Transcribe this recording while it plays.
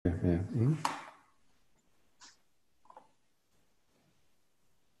Mm-hmm.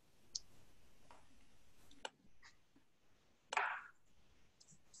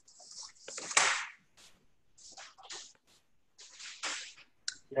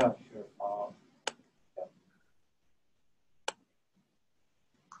 Yeah, sure.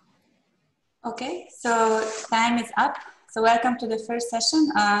 Okay, so time is up. So welcome to the first session,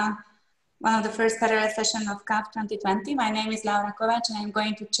 one of the first parallel sessions of CAV 2020. My name is Laura Kovacs and I'm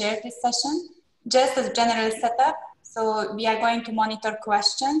going to chair this session. Just as a general setup, so we are going to monitor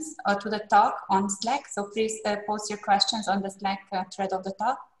questions to the talk on Slack. So please post your questions on the Slack thread of the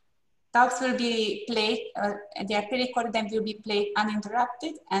talk. Talks will be played, they are pre-recorded and will be played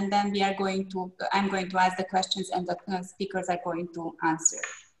uninterrupted. And then I'm going to ask the questions and the speakers are going to answer.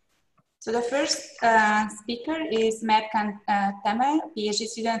 So the first speaker is Merkan Temer, PhD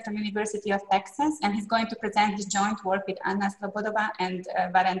student from University of Texas, and he's going to present his joint work with Anna Slobodova and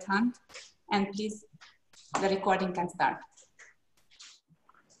Varent Hunt. And please, the recording can start.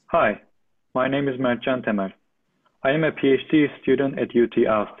 Hi, my name is Merkan Temer. I am a PhD student at UT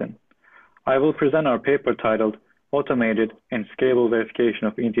Austin. I will present our paper titled Automated and Scalable Verification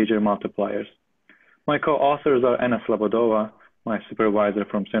of Integer Multipliers. My co-authors are Anna Slobodova, my supervisor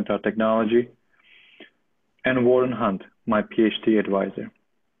from Center Technology, and Warren Hunt, my PhD advisor.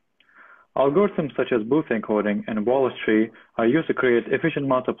 Algorithms such as Booth encoding and Wallace tree are used to create efficient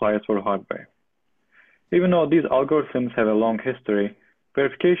multipliers for hardware. Even though these algorithms have a long history,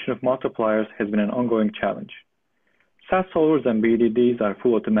 verification of multipliers has been an ongoing challenge. SAS solvers and BDDs are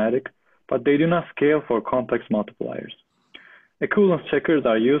full automatic, but they do not scale for complex multipliers. Equivalence checkers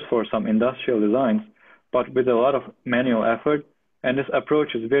are used for some industrial designs, but with a lot of manual effort, and this approach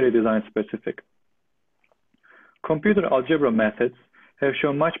is very design specific. Computer algebra methods have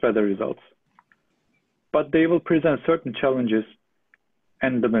shown much better results, but they will present certain challenges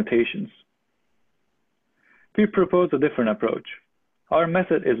and limitations. We propose a different approach. Our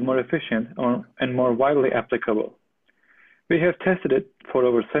method is more efficient and more widely applicable. We have tested it for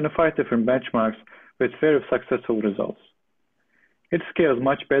over 75 different benchmarks with very successful results. It scales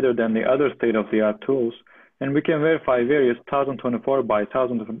much better than the other state-of-the-art tools, and we can verify various 1024 by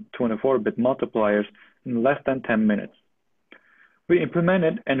 1024-bit multipliers in less than 10 minutes. We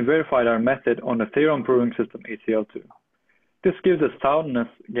implemented and verified our method on the theorem proving system ACL2. This gives a soundness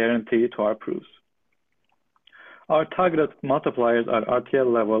guarantee to our proofs. Our targeted multipliers are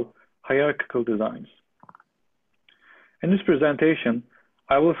RTL-level hierarchical designs. In this presentation,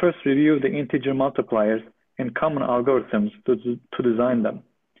 I will first review the integer multipliers and common algorithms to design them.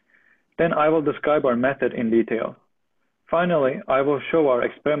 Then I will describe our method in detail. Finally, I will show our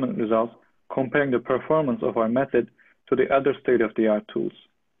experiment results comparing the performance of our method to the other state-of-the-art tools.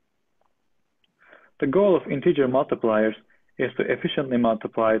 The goal of integer multipliers is to efficiently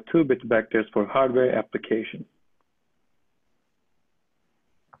multiply 2-bit vectors for hardware applications.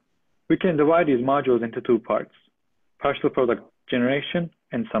 We can divide these modules into two parts: partial product generation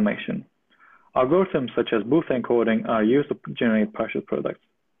and summation. Algorithms such as Booth encoding are used to generate partial products,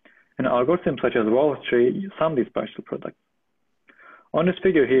 and algorithms such as Wallace tree sum these partial products. On this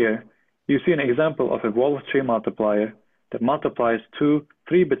figure here, you see an example of a Wallace tree multiplier that multiplies two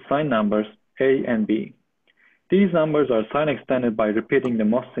 3-bit sign numbers, A and B. These numbers are sign extended by repeating the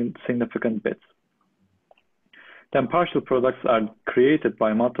most significant bits. Then partial products are created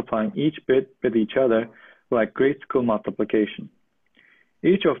by multiplying each bit with each other like grade school multiplication.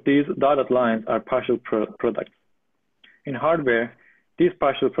 Each of these dotted lines are partial products. In hardware, these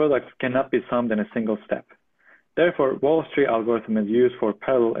partial products cannot be summed in a single step. Therefore, Wallace tree algorithm is used for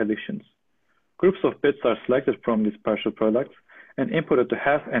parallel additions. Groups of bits are selected from these partial products and inputted to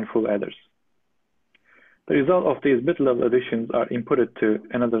half and full adders. The result of these bit-level additions are inputted to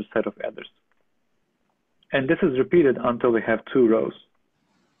another set of adders. And this is repeated until we have 2 rows.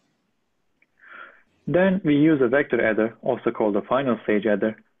 Then we use a vector adder, also called a final stage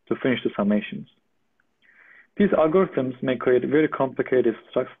adder, to finish the summations. These algorithms may create very complicated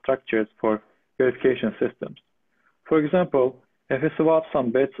structures for verification systems. For example, if we swap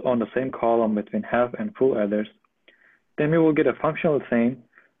some bits on the same column between half and full adders, then we will get a functionally same,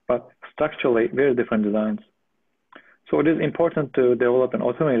 but structurally very different designs. So it is important to develop an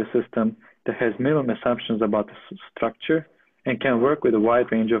automated system that has minimum assumptions about the structure and can work with a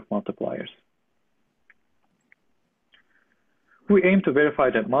wide range of multipliers. We aim to verify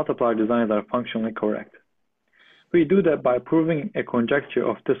that multiplier designs are functionally correct. We do that by proving a conjecture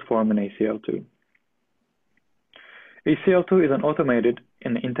of this form in ACL2. ACL2 is an automated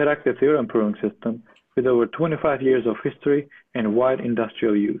and interactive theorem proving system with over 25 years of history and wide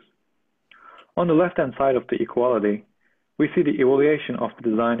industrial use. On the left-hand side of the equality, we see the evaluation of the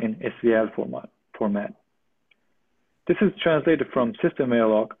design in SVL format. This is translated from system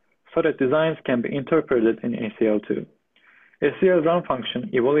Verilog so that designs can be interpreted in ACL2. ACL run function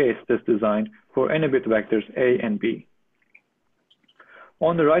evaluates this design for any bit vectors A and B.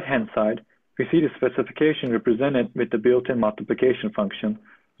 On the right-hand side, we see the specification represented with the built-in multiplication function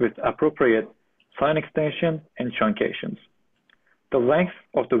with appropriate sign extension and truncations. The length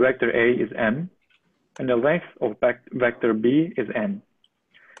of the vector A is m, and the length of vector B is n.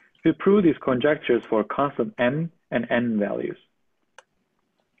 We prove these conjectures for constant m and n values.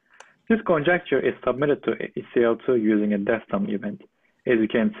 This conjecture is submitted to ACL2 using a def-sum event, as you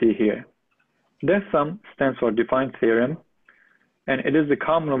can see here. Def-sum stands for defined theorem, and it is the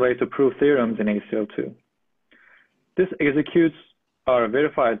common way to prove theorems in ACL2. This executes our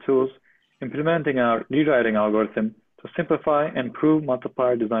verified tools, implementing our rewriting algorithm to simplify and prove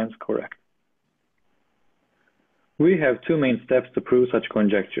multiplier designs correct. We have two main steps to prove such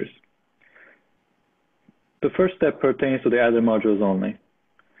conjectures. The first step pertains to the adder modules only.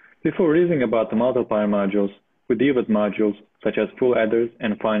 Before reasoning about the multiplier modules, we deal with modules such as full adders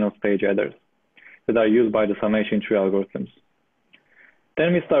and final stage adders that are used by the summation tree algorithms.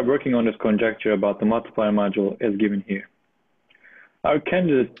 Then we start working on this conjecture about the multiplier module as given here. Our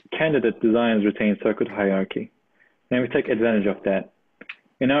candidate designs retain circuit hierarchy, and we take advantage of that.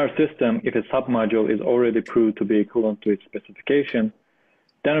 In our system, if a submodule is already proved to be equivalent to its specification,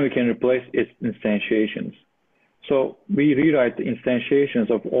 then we can replace its instantiations. So we rewrite the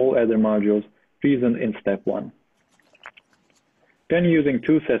instantiations of all adder modules reasoned in step 1. Then using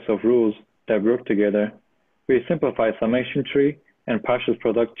two sets of rules that work together, we simplify summation tree and partial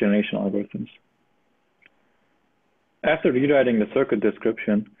product generation algorithms. After rewriting the circuit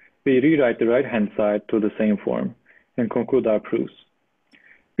description, we rewrite the right-hand side to the same form and conclude our proofs.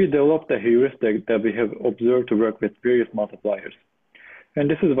 We developed a heuristic that we have observed to work with various multipliers. And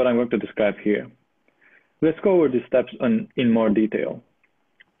this is what I'm going to describe here. Let's go over these steps in more detail.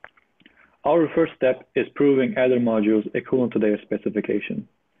 Our first step is proving adder modules equivalent to their specification.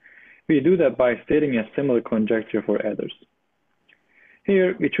 We do that by stating a similar conjecture for adders.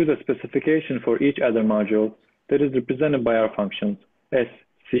 Here, we choose a specification for each adder module that is represented by our functions S,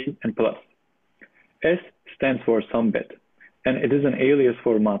 C, and plus. S stands for sum bit, and it is an alias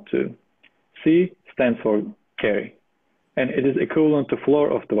for mod2. C stands for carry, and it is equivalent to floor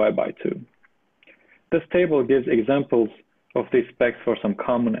of divide by 2. This table gives examples of these specs for some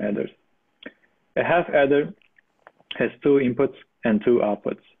common adders. A half adder has 2 inputs and 2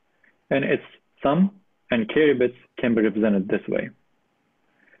 outputs, and its sum and carry bits can be represented this way.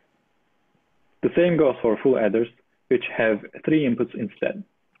 The same goes for full adders, which have 3 inputs instead.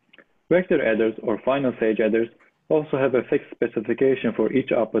 Vector adders or final stage adders also have a fixed specification for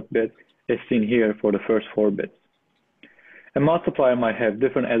each output bit, as seen here for the first 4 bits. A multiplier might have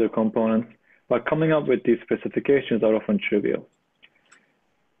different adder components, but coming up with these specifications are often trivial.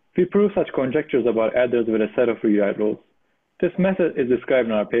 We prove such conjectures about adders with a set of rewrite rules. This method is described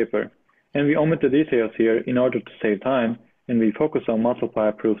in our paper, and we omit the details here in order to save time, and we focus on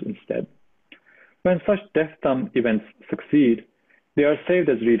multiplier proofs instead. When such def-sum events succeed, they are saved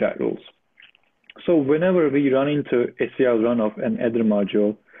as rewrite rules. So whenever we run into ACL run of an adder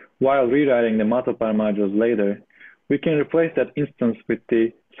module while rewriting the multiplier modules later, we can replace that instance with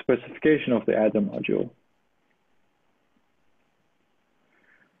the specification of the adder module.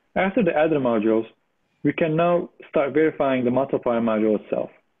 After the adder modules, we can now start verifying the multiplier module itself.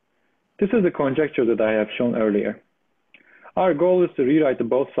 This is the conjecture that I have shown earlier. Our goal is to rewrite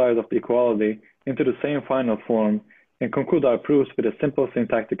both sides of the equality into the same final form and conclude our proofs with a simple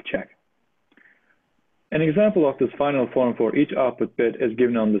syntactic check. An example of this final form for each output bit is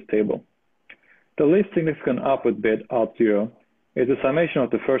given on this table. The least significant output bit, out0, is the summation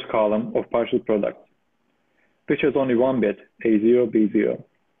of the first column of partial products, which has only 1 bit, A0, B0.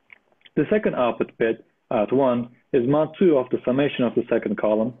 The second output bit, out1, is mod2 of the summation of the second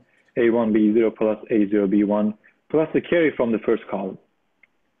column, A1, B0 plus A0, B1, plus the carry from the first column,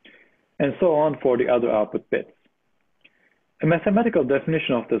 and so on for the other output bits. A mathematical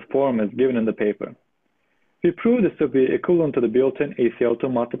definition of this form is given in the paper. We prove this to be equivalent to the built-in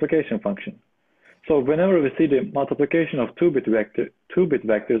ACL2 multiplication function. So whenever we see the multiplication of 2-bit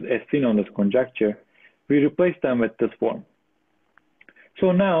vectors as seen on this conjecture, we replace them with this form.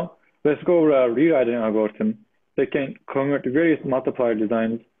 So now, let's go over our rewriting algorithm that can convert various multiplier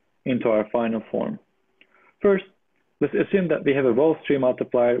designs into our final form. First, let's assume that we have a Walsh tree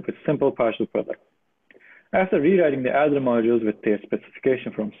multiplier with simple partial products. After rewriting the adder modules with their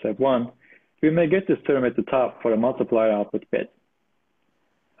specification from step 1, we may get this term at the top for a multiplier output bit.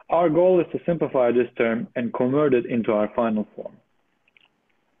 Our goal is to simplify this term and convert it into our final form.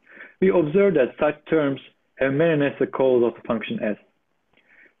 We observe that such terms have many nested calls of the function s.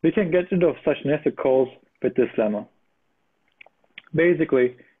 We can get rid of such nested calls with this lemma.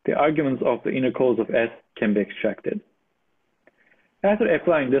 Basically, the arguments of the inner calls of s can be extracted. After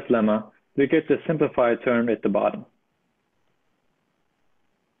applying this lemma, we get the simplified term at the bottom.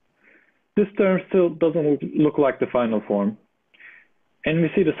 This term still doesn't look like the final form, and we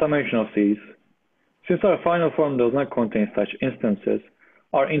see the summation of these. Since our final form does not contain such instances,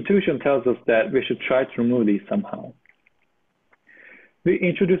 our intuition tells us that we should try to remove these somehow. We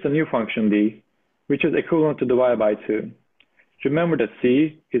introduce a new function d, which is equivalent to dy by 2. Remember that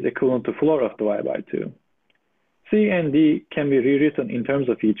c is equivalent to floor of dy by 2. c and d can be rewritten in terms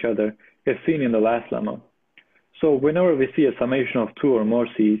of each other, as seen in the last lemma. So whenever we see a summation of 2 or more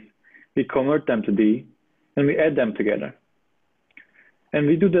c's, we convert them to d, and we add them together. And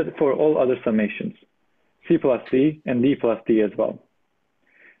we do that for all other summations, c plus d and d plus d as well.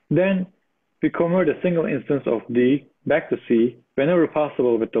 Then we convert a single instance of d back to c whenever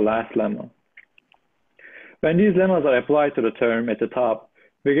possible with the last lemma. When these lemmas are applied to the term at the top,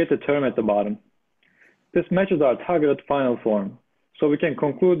 we get the term at the bottom. This matches our targeted final form, so we can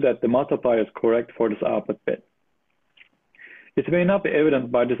conclude that the multiplier is correct for this output bit. It may not be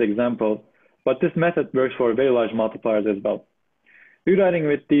evident by this example, but this method works for very large multipliers as well. Rewriting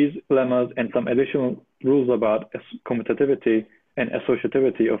with these lemmas and some additional rules about commutativity and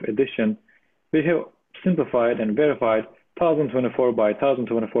associativity of addition, we have simplified and verified 1024 by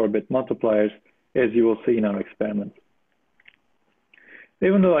 1024 bit multipliers, as you will see in our experiment.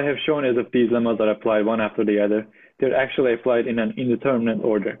 Even though I have shown as if these lemmas are applied one after the other, they're actually applied in an indeterminate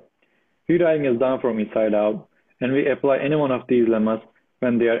order. Rewriting is done from inside out, and we apply any one of these lemmas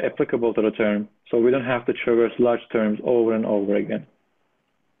when they are applicable to the term, so we don't have to traverse large terms over and over again.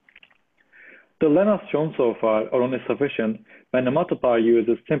 The lemmas shown so far are only sufficient when the multiplier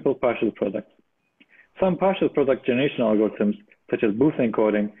uses simple partial products. Some partial product generation algorithms, such as Booth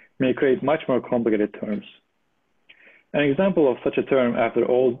encoding, may create much more complicated terms. An example of such a term after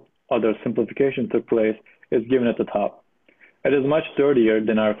all other simplification took place is given at the top. It is much dirtier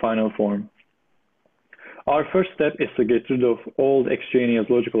than our final form. Our first step is to get rid of all the extraneous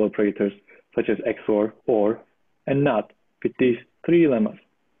logical operators, such as XOR, OR, and NOT, with these three lemmas.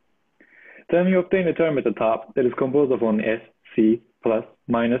 Then we obtain a term at the top that is composed of only s, c, plus,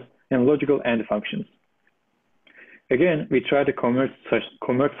 minus, and logical AND functions. Again, we try to convert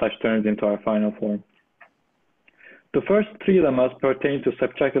such terms into our final form. The first three lemmas pertain to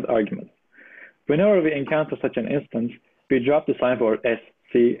subtracted arguments. Whenever we encounter such an instance, we drop the sign for s,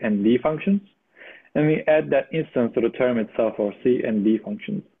 c, and d functions, and we add that instance to the term itself for c and d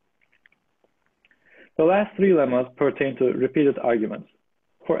functions. The last three lemmas pertain to repeated arguments.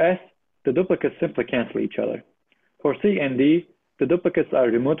 For s, the duplicates simply cancel each other. For c and d, the duplicates are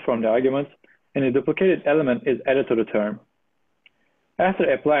removed from the arguments, and a duplicated element is added to the term. After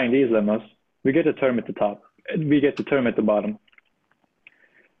applying these lemmas, we get a term at the top. We get the term at the bottom.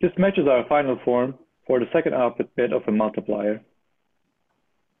 This matches our final form for the second output bit of a multiplier.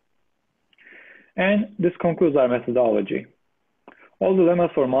 And this concludes our methodology. All the lemmas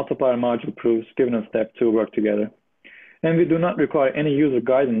for multiplier module proofs given in step 2 work together, and we do not require any user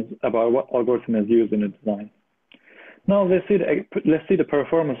guidance about what algorithm is used in the design. Now let's see the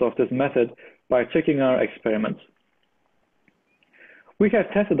performance of this method by checking our experiments. We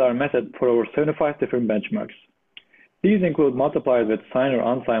have tested our method for over 75 different benchmarks. These include multipliers with sign or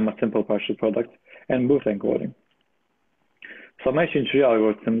unsigned simple partial products and Booth encoding, summation tree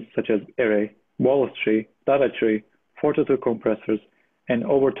algorithms such as array, Wallace tree, data tree, 4-to-2 compressors, and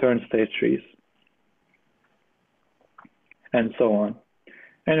overturned state trees, and so on.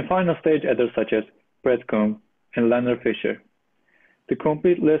 And final stage others such as breadcrumb and Lander-Fisher. The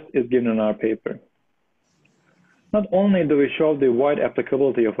complete list is given in our paper. Not only do we show the wide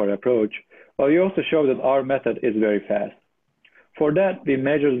applicability of our approach, but we also show that our method is very fast. For that, we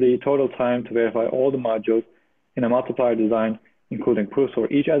measure the total time to verify all the modules in a multiplier design, including proofs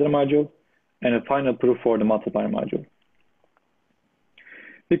for each other module, and a final proof for the multiplier module.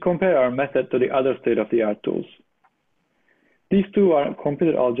 We compare our method to the other state-of-the-art tools. These two are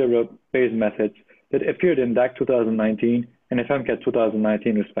computer algebra-based methods that appeared in DAC 2019 and FMCAT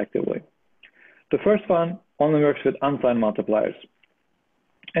 2019 respectively. The first one only works with unsigned multipliers,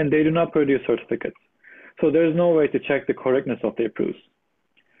 and they do not produce certificates, so there is no way to check the correctness of their proofs.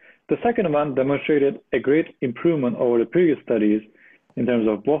 The second one demonstrated a great improvement over the previous studies in terms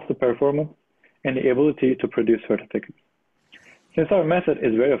of both the performance and the ability to produce certificates. Since our method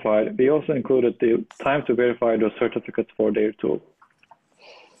is verified, we also included the time to verify those certificates for their tool.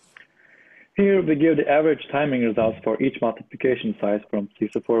 Here we give the average timing results for each multiplication size from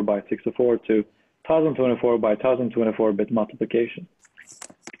 64 by 64 to 1024 by 1024 bit multiplication.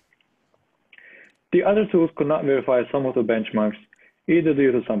 The other tools could not verify some of the benchmarks, either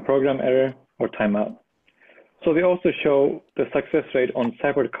due to some program error or timeout. So we also show the success rate on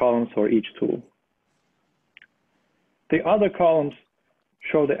separate columns for each tool. The other columns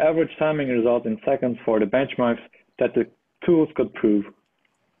show the average timing result in seconds for the benchmarks that the tools could prove.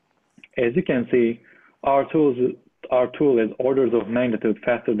 As you can see, our tool is orders of magnitude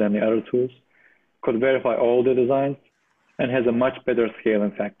faster than the other tools, could verify all the designs, and has a much better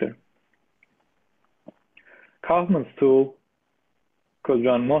scaling factor. Kaufman's tool could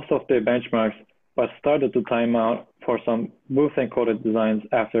run most of the benchmarks, but started to time out for some booth-encoded designs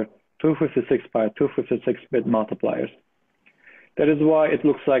after 256 by 256 bit multipliers. That is why it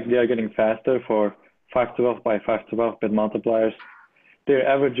looks like they are getting faster for 512 by 512 bit multipliers. Their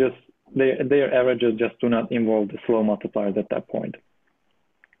averages just do not involve the slow multipliers at that point.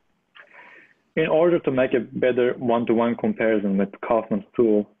 In order to make a better one-to-one comparison with Kaufman's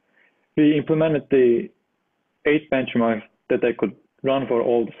tool, we implemented the 8 benchmarks that they could run for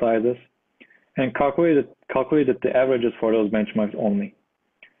all the sizes and calculated the averages for those benchmarks only.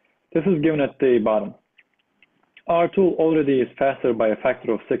 This is given at the bottom. Our tool already is faster by a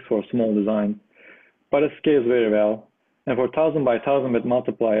factor of 6 for small designs, but it scales very well. And for 1000 by 1000 bit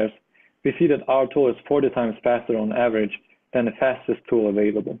multipliers, we see that our tool is 40 times faster on average than the fastest tool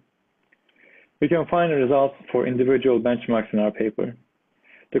available. We can find the results for individual benchmarks in our paper.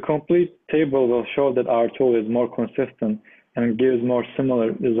 The complete table will show that our tool is more consistent and gives more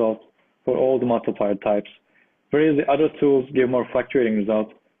similar results for all the multiplier types, whereas the other tools give more fluctuating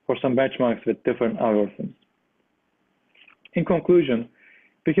results for some benchmarks with different algorithms. In conclusion,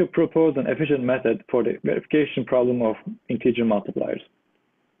 we have proposed an efficient method for the verification problem of integer multipliers.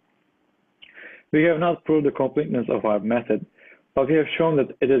 We have not proved the completeness of our method, but we have shown that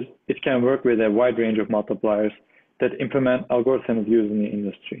it can work with a wide range of multipliers that implement algorithms used in the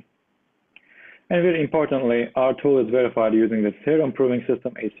industry. And very importantly, our tool is verified using the theorem proving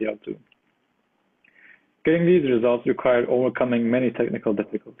system ACL2. Getting these results required overcoming many technical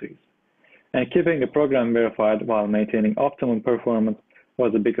difficulties, and keeping the program verified while maintaining optimum performance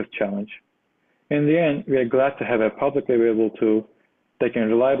was the biggest challenge. In the end, we are glad to have a publicly available tool that can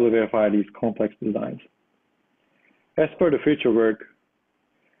reliably verify these complex designs. As per the future work,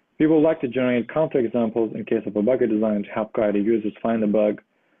 we would like to generate counterexamples in case of a buggy design to help guide the users find the bug,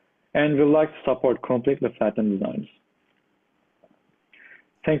 and we would like to support completely flattened designs.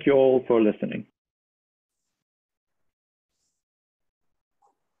 Thank you all for listening.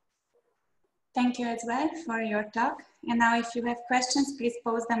 Thank you as well for your talk. And now if you have questions, please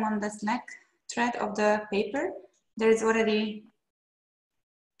post them on the Slack thread of the paper. There is already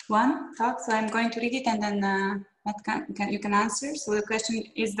one talk, so I'm going to read it and then you can answer. So the question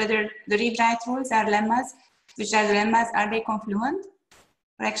is whether the read-write rules are lemmas. Which are the lemmas? Are they confluent?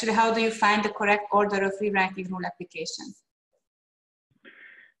 Or actually, how do you find the correct order of rewriting rule applications?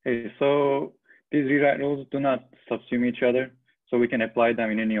 Okay, so these rewrite rules do not subsume each other, so we can apply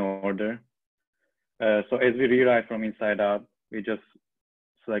them in any order. So as we rewrite from inside out, we just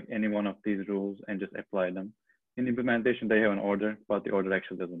select any one of these rules and just apply them. In implementation, they have an order, but the order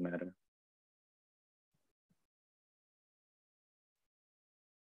actually doesn't matter.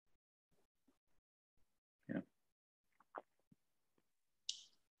 Yeah.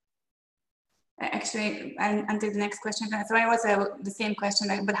 Actually, until the next question. So I was the same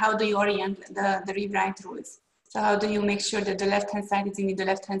question, but how do you orient the rewrite rules? So how do you make sure that the left-hand side is in the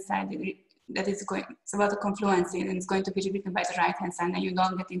left-hand side that is going, it's about the confluency and it's going to be rewritten by the right-hand side and you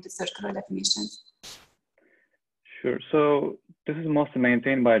don't get into circular definitions? Sure. So this is mostly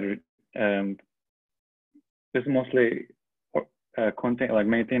maintained by the, this is mostly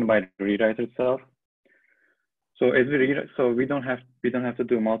maintained by the rewriter itself. So as we rewrite, so we don't have to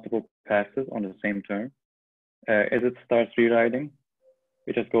do multiple passes on the same term. As it starts rewriting,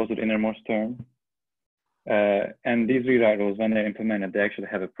 it just goes to the innermost term. And these rewrite rules, when they're implemented, they actually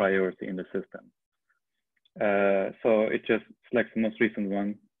have a priority in the system. So it just selects the most recent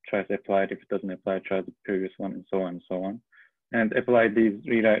one, tries to apply it. If it doesn't apply, tries the previous one, and so on and so on. And apply these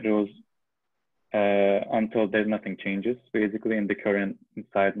rewrite rules until there's nothing changes, basically, in the current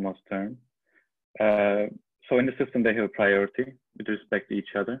insidemost term. So in the system, they have a priority with respect to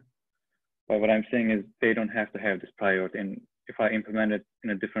each other. But what I'm saying is they don't have to have this priority. And if I implement it in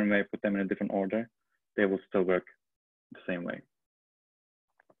a different way, put them in a different order, they will still work the same way.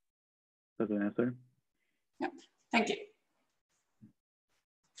 Does that answer? Yeah, thank you.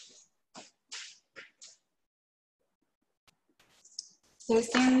 So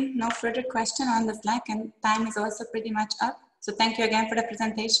seeing no further question on the Slack, and time is also pretty much up. So thank you again for the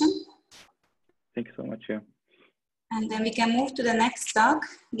presentation. Thank you so much. Yeah. And then we can move to the next talk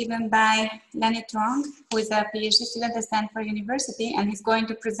given by Lenny Trong, who is a PhD student at Stanford University, and he's going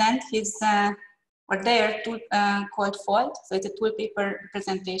to present his or their tool called Fault. So it's a tool paper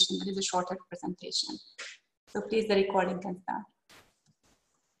presentation, but it's a shorter presentation. So please, the recording can start.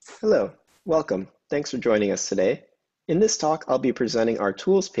 Hello, welcome. Thanks for joining us today. In this talk, I'll be presenting our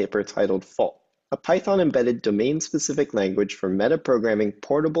tools paper titled Fault, a Python-embedded domain-specific language for metaprogramming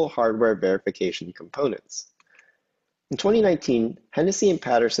portable hardware verification components. In 2019, Hennessy and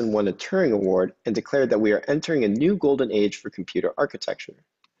Patterson won a Turing Award and declared that we are entering a new golden age for computer architecture.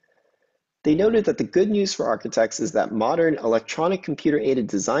 They noted that the good news for architects is that modern electronic computer-aided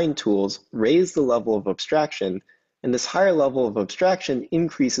design tools raise the level of abstraction, and this higher level of abstraction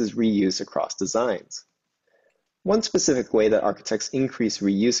increases reuse across designs. One specific way that architects increase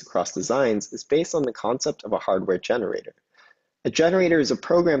reuse across designs is based on the concept of a hardware generator. A generator is a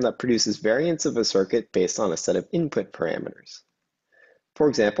program that produces variants of a circuit based on a set of input parameters. For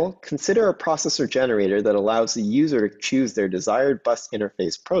example, consider a processor generator that allows the user to choose their desired bus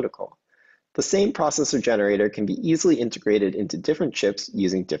interface protocol. The same processor generator can be easily integrated into different chips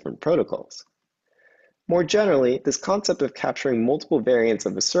using different protocols. More generally, this concept of capturing multiple variants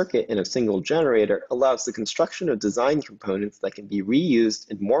of a circuit in a single generator allows the construction of design components that can be reused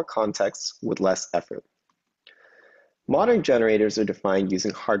in more contexts with less effort. Modern generators are defined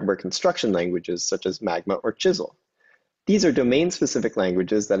using hardware construction languages such as Magma or Chisel. These are domain-specific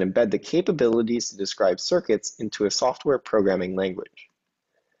languages that embed the capabilities to describe circuits into a software programming language.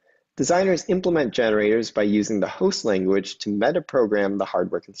 Designers implement generators by using the host language to metaprogram the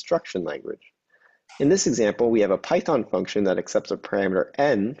hardware construction language. In this example, we have a Python function that accepts a parameter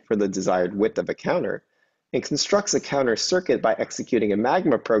n for the desired width of a counter and constructs a counter circuit by executing a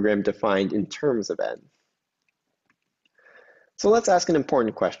Magma program defined in terms of n. So let's ask an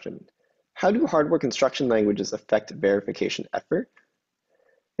important question. How do hardware construction languages affect verification effort?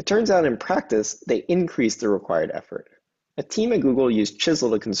 It turns out in practice, they increase the required effort. A team at Google used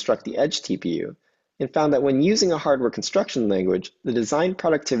Chisel to construct the Edge TPU and found that when using a hardware construction language, the design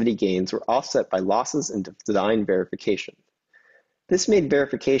productivity gains were offset by losses in design verification. This made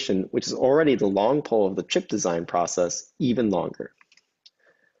verification, which is already the long pole of the chip design process, even longer.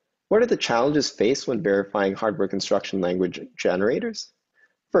 What are the challenges faced when verifying hardware construction language generators?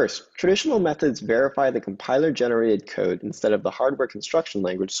 First, traditional methods verify the compiler-generated code instead of the hardware construction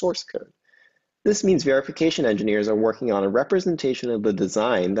language source code. This means verification engineers are working on a representation of the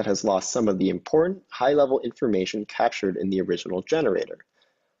design that has lost some of the important high-level information captured in the original generator.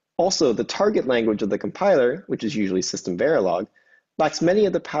 Also, the target language of the compiler, which is usually System Verilog, lacks many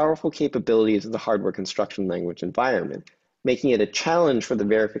of the powerful capabilities of the hardware construction language environment, making it a challenge for the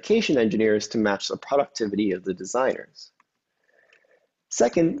verification engineers to match the productivity of the designers.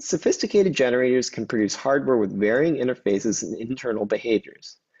 Second, sophisticated generators can produce hardware with varying interfaces and internal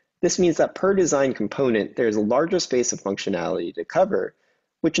behaviors. This means that per design component, there is a larger space of functionality to cover,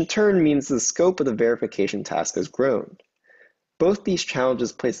 which in turn means the scope of the verification task has grown. Both these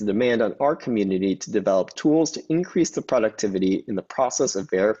challenges place a demand on our community to develop tools to increase the productivity in the process of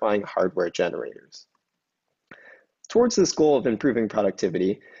verifying hardware generators. Towards this goal of improving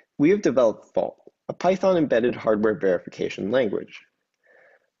productivity, we have developed Fault, a Python-embedded hardware verification language.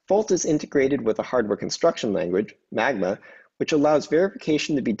 Fault is integrated with a hardware construction language, Magma, which allows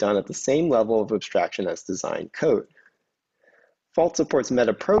verification to be done at the same level of abstraction as design code. Fault supports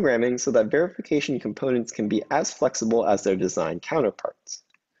metaprogramming so that verification components can be as flexible as their design counterparts.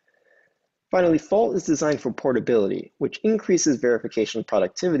 Finally, Fault is designed for portability, which increases verification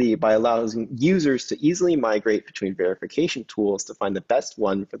productivity by allowing users to easily migrate between verification tools to find the best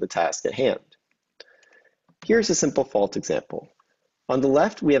one for the task at hand. Here's a simple Fault example. On the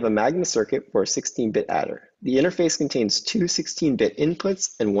left, we have a Magma circuit for a 16-bit adder. The interface contains two 16-bit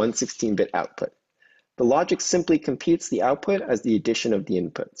inputs and one 16-bit output. The logic simply computes the output as the addition of the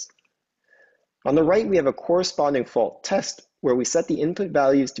inputs. On the right, we have a corresponding Fault test where we set the input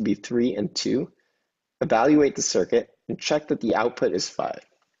values to be 3 and 2, evaluate the circuit, and check that the output is 5.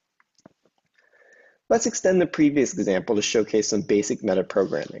 Let's extend the previous example to showcase some basic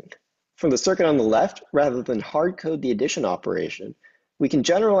metaprogramming. From the circuit on the left, rather than hard code the addition operation, we can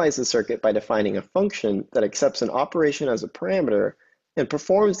generalize the circuit by defining a function that accepts an operation as a parameter and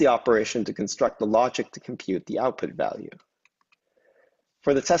performs the operation to construct the logic to compute the output value.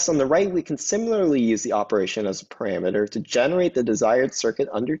 For the test on the right, we can similarly use the operation as a parameter to generate the desired circuit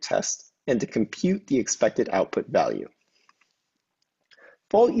under test and to compute the expected output value.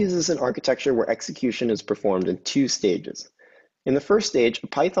 Fault uses an architecture where execution is performed in two stages. In the first stage, a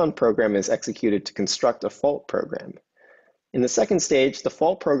Python program is executed to construct a fault program. In the second stage, the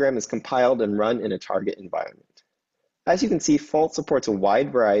fault program is compiled and run in a target environment. As you can see, fault supports a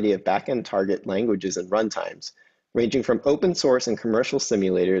wide variety of backend target languages and runtimes, ranging from open source and commercial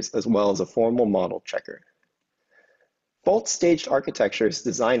simulators, as well as a formal model checker. Fault staged architecture is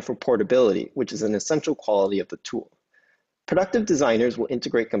designed for portability, which is an essential quality of the tool. Productive designers will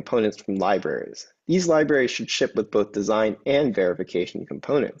integrate components from libraries. These libraries should ship with both design and verification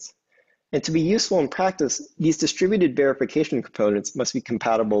components. And to be useful in practice, these distributed verification components must be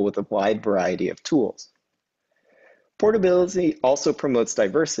compatible with a wide variety of tools. Portability also promotes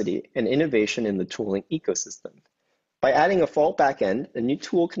diversity and innovation in the tooling ecosystem. By adding a fault backend, a new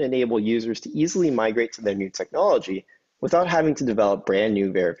tool can enable users to easily migrate to their new technology without having to develop brand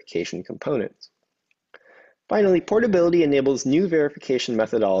new verification components. Finally, portability enables new verification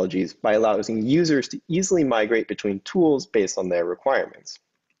methodologies by allowing users to easily migrate between tools based on their requirements.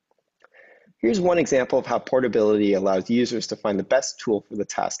 Here's one example of how portability allows users to find the best tool for the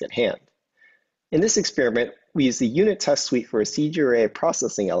task at hand. In this experiment, we use the unit test suite for a seed array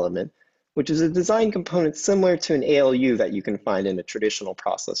processing element, which is a design component similar to an ALU that you can find in a traditional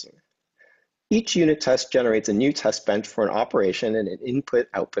processor. Each unit test generates a new test bench for an operation and an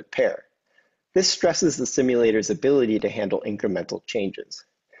input-output pair. This stresses the simulator's ability to handle incremental changes.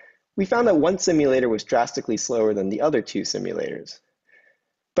 We found that one simulator was drastically slower than the other two simulators.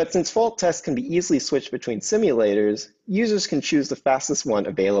 But since fault tests can be easily switched between simulators, users can choose the fastest one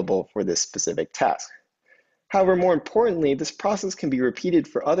available for this specific task. However, more importantly, this process can be repeated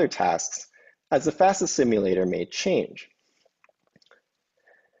for other tasks, as the fastest simulator may change.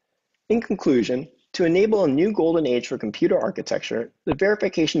 In conclusion, to enable a new golden age for computer architecture, the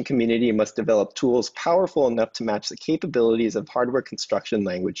verification community must develop tools powerful enough to match the capabilities of hardware construction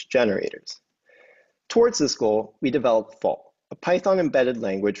language generators. Towards this goal, we developed Fault, a Python embedded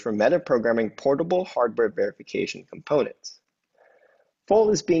language for metaprogramming portable hardware verification components.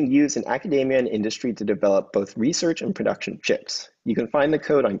 Fault is being used in academia and industry to develop both research and production chips. You can find the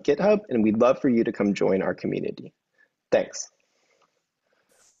code on GitHub, and we'd love for you to come join our community. Thanks.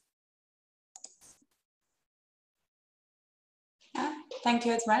 Thank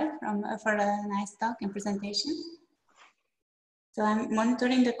you as well for a nice talk and presentation. So I'm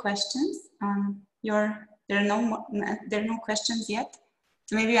monitoring the questions. There are no questions yet.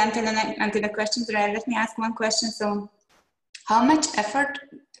 So maybe until the questions are, let me ask one question. So how much effort,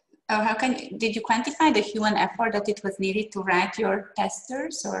 or did you quantify the human effort that it was needed to write your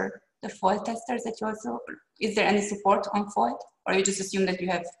testers or the fault testers that you also, is there any support on fault, or you just assume that you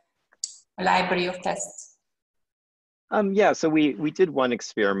have a library of tests? Yeah, so we did one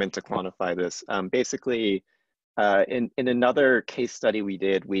experiment to quantify this. Basically, in another case study we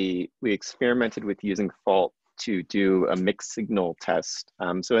did, we experimented with using fault to do a mixed signal test.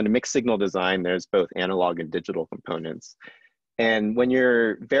 So in a mixed signal design, there's both analog and digital components. And when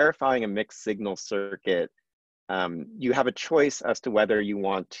you're verifying a mixed signal circuit, you have a choice as to whether you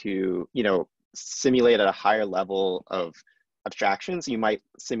want to, simulate at a higher level of abstractions. You might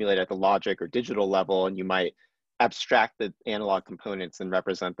simulate at the logic or digital level, and you might abstract the analog components and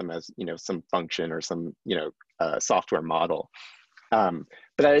represent them as some function or some software model. But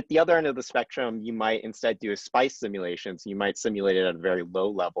at the other end of the spectrum, you might instead do a SPICE simulation. So you might simulate it at a very low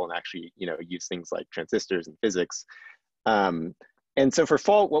level and actually use things like transistors and physics. And so for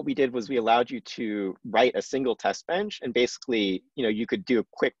fault, what we did was we allowed you to write a single test bench, and basically you could do a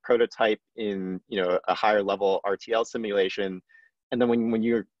quick prototype in a higher level RTL simulation, and then when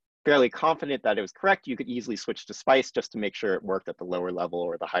you're fairly confident that it was correct, you could easily switch to SPICE just to make sure it worked at the lower level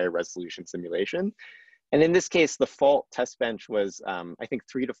or the higher resolution simulation. And in this case, the fault test bench was, I think,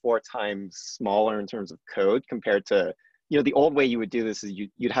 3 to 4 times smaller in terms of code compared to, the old way you would do this is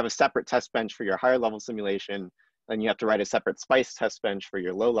you'd have a separate test bench for your higher level simulation, and you have to write a separate SPICE test bench for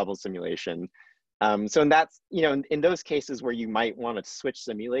your low level simulation. So that's, in those cases where you might want to switch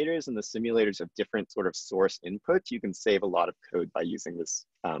simulators and the simulators have different sort of source inputs, you can save a lot of code by using this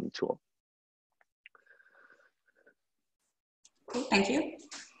tool. Cool, thank you.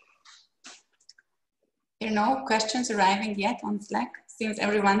 There are no questions arriving yet on Slack. Seems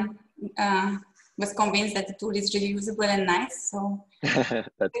everyone was convinced that the tool is really usable and nice. So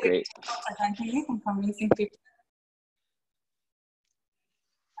that's great. And convincing people.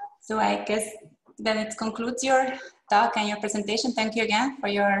 So I guess then it concludes your talk and your presentation. Thank you again for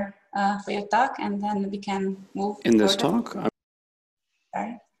your talk, and then we can move in this further. talk.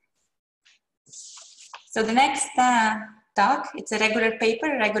 Sorry. So the next talk. It's a regular paper,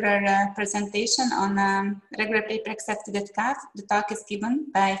 regular presentation on regular paper accepted at CAV. The talk is given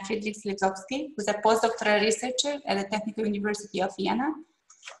by Friedrich Slivsovsky, who's a postdoctoral researcher at the Technical University of Vienna.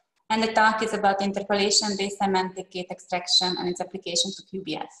 And the talk is about interpolation-based semantic gate extraction and its application to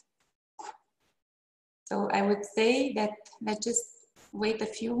QBF. So I would say that let's just wait a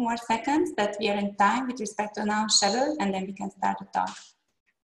few more seconds that we are in time with respect to our schedule, and then we can start the talk.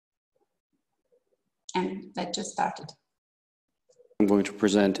 And let's just start it. I'm going to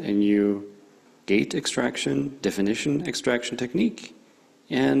present a new gate extraction, definition extraction technique,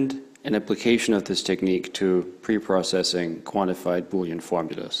 and an application of this technique to pre-processing quantified Boolean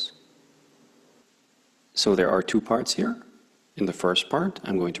formulas. So there are two parts here. In the first part,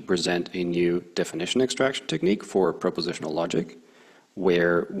 I'm going to present a new definition extraction technique for propositional logic,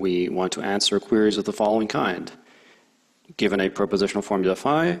 where we want to answer queries of the following kind. Given a propositional formula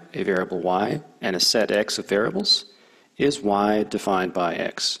phi, a variable y, and a set x of variables, is y defined by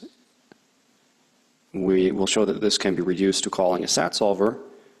x? We will show that this can be reduced to calling a SAT solver,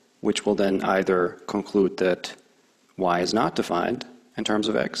 which will then either conclude that y is not defined in terms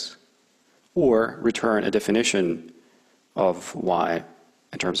of x, or return a definition of y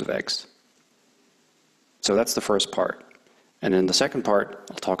in terms of x. So that's the first part. And in the second part,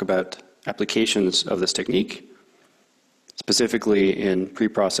 I'll talk about applications of this technique, specifically in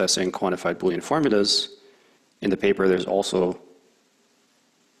pre-processing quantified Boolean formulas. In the paper, there's also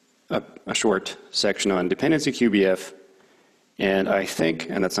a short section on dependency QBF, and I think,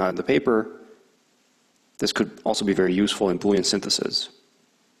 and that's not in the paper, this could also be very useful in Boolean synthesis.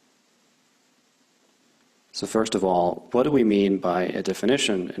 So first of all, what do we mean by a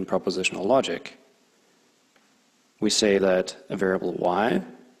definition in propositional logic? We say that a variable y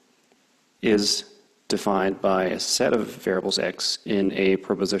is defined by a set of variables x in a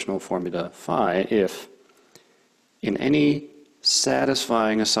propositional formula phi if in any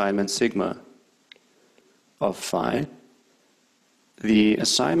satisfying assignment sigma of phi, the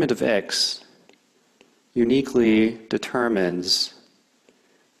assignment of x uniquely determines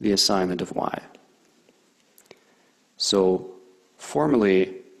the assignment of y. So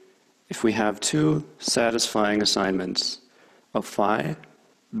formally, if we have two satisfying assignments of phi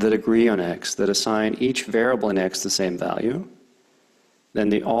that agree on x, that assign each variable in x the same value, then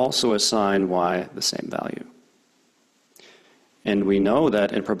they also assign y the same value. And we know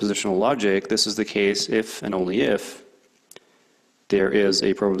that in propositional logic, this is the case if and only if there is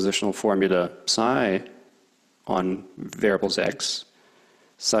a propositional formula psi on variables x,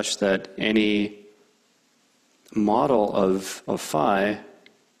 such that any model of phi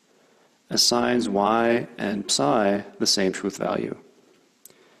assigns y and psi the same truth value.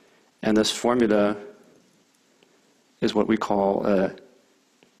 And this formula is what we call a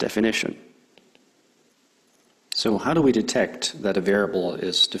definition. So how do we detect that a variable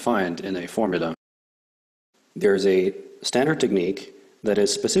is defined in a formula? There's a standard technique that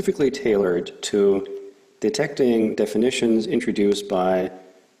is specifically tailored to detecting definitions introduced by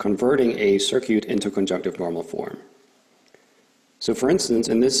converting a circuit into conjunctive normal form. So for instance,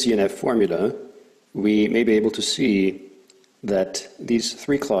 in this CNF formula, we may be able to see that these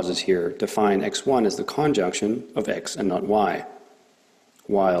three clauses here define x1 as the conjunction of x and not y,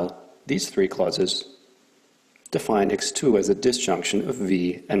 while these three clauses define x2 as a disjunction of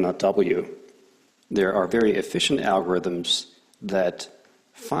v and not w. There are very efficient algorithms that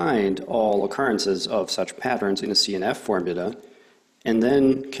find all occurrences of such patterns in a CNF formula and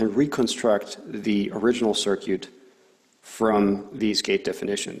then can reconstruct the original circuit from these gate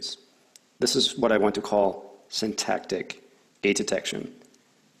definitions. This is what I want to call syntactic gate detection.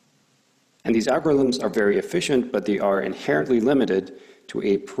 And these algorithms are very efficient, but they are inherently limited to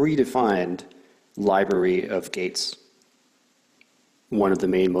a predefined library of gates. One of the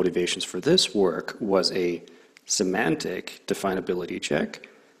main motivations for this work was a semantic definability check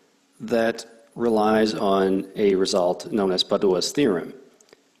that relies on a result known as Padoa's theorem,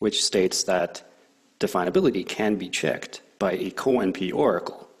 which states that definability can be checked by a co-NP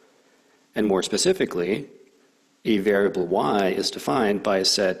oracle. And more specifically, a variable y is defined by a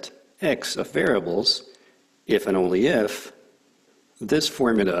set x of variables if and only if this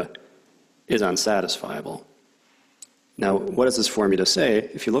formula is unsatisfiable. Now, what does this formula say?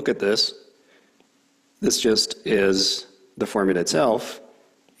 If you look at this, this just is the formula itself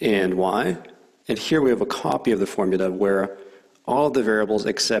and y. And here we have a copy of the formula where all of the variables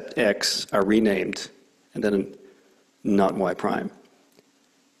except x are renamed, and then not y prime.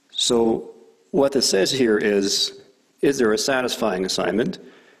 So what this says here is there a satisfying assignment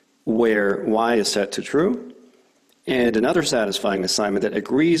where y is set to true, and another satisfying assignment that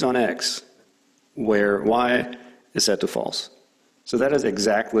agrees on x, where y is set to false. So that is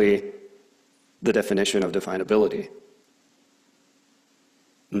exactly the definition of definability.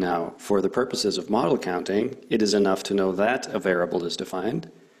 Now, for the purposes of model counting, it is enough to know that a variable is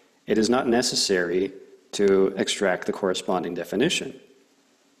defined. It is not necessary to extract the corresponding definition.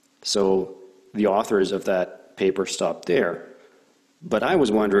 So the authors of that paper stopped there. But I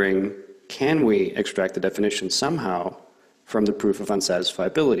was wondering, can we extract the definition somehow from the proof of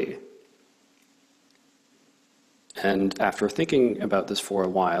unsatisfiability? And after thinking about this for a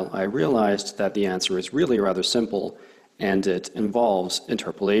while, I realized that the answer is really rather simple, and it involves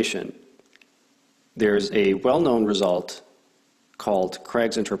interpolation. There's a well-known result called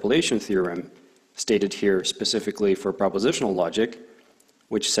Craig's interpolation theorem, stated here specifically for propositional logic,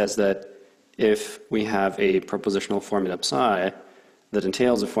 which says that if we have a propositional formula psi that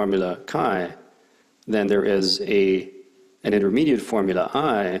entails a formula chi, then there is an intermediate formula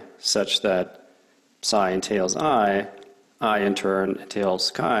I such that psi entails I in turn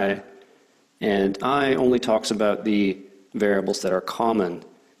entails chi, and I only talks about the variables that are common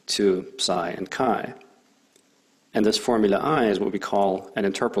to psi and chi. And this formula I is what we call an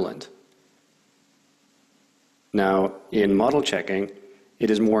interpolant. Now, in model checking, it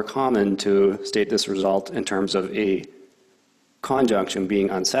is more common to state this result in terms of a conjunction being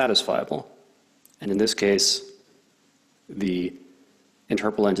unsatisfiable. And in this case, the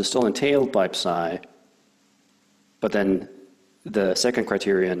interpolant is still entailed by psi, but then the second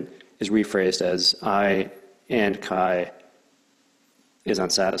criterion is rephrased as I and chi is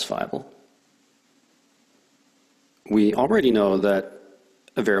unsatisfiable. We already know that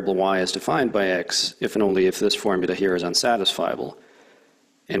a variable y is defined by x if and only if this formula here is unsatisfiable.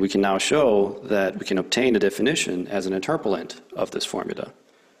 And we can now show that we can obtain a definition as an interpolant of this formula.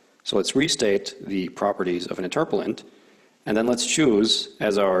 So let's restate the properties of an interpolant, and then let's choose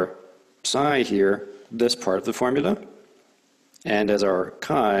as our psi here this part of the formula, and as our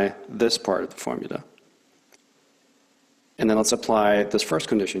chi this part of the formula. And then let's apply this first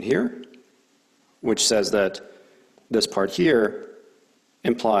condition here, which says that this part here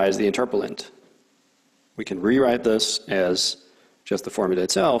implies the interpolant. We can rewrite this as just the formula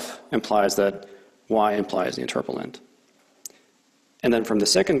itself implies that y implies the interpolant. And then from the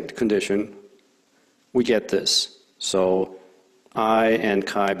second condition, we get this. So I and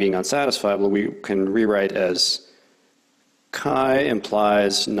chi being unsatisfiable, we can rewrite as chi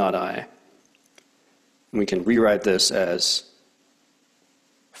implies not I. And we can rewrite this as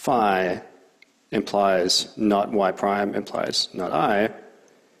phi implies not y prime implies not I.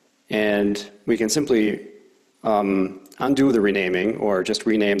 And we can simply undo the renaming, or just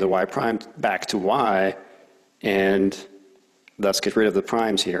rename the y prime back to y, and thus get rid of the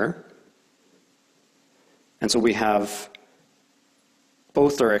primes here. And so we have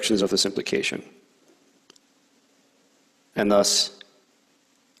both directions of this implication. And thus,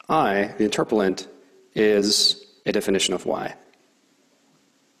 I, the interpolant, is a definition of y.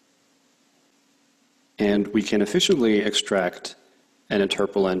 And we can efficiently extract an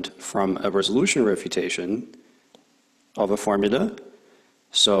interpolant from a resolution refutation of a formula.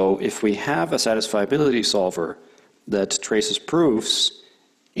 So if we have a satisfiability solver that traces proofs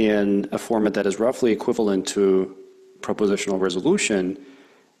in a format that is roughly equivalent to propositional resolution,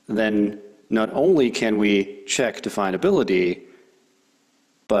 then not only can we check definability,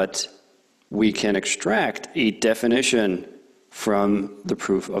 but we can extract a definition from the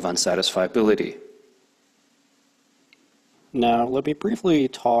proof of unsatisfiability. Now, let me briefly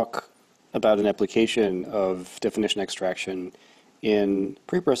talk about an application of definition extraction in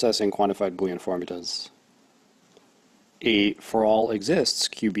preprocessing quantified Boolean formulas. A for all exists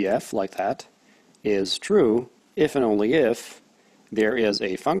QBF like that is true if and only if there is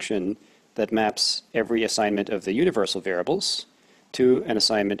a function that maps every assignment of the universal variables to an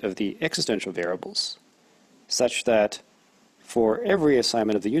assignment of the existential variables, such that for every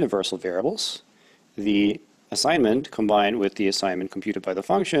assignment of the universal variables, the assignment combined with the assignment computed by the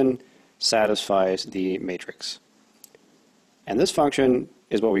function satisfies the matrix. And this function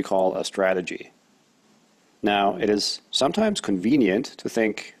is what we call a strategy. Now, it is sometimes convenient to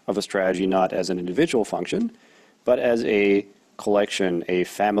think of a strategy not as an individual function, but as a collection, a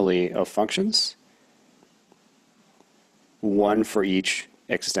family of functions, one for each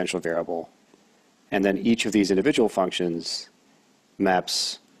existential variable. And then each of these individual functions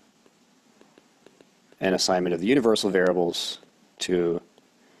maps an assignment of the universal variables to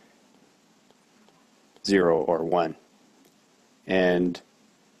 0 or 1. And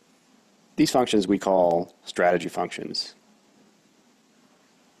these functions we call strategy functions.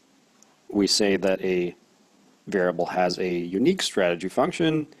 We say that a variable has a unique strategy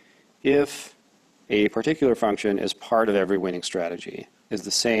function if a particular function is part of every winning strategy, is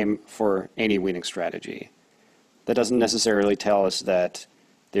the same for any winning strategy. That doesn't necessarily tell us that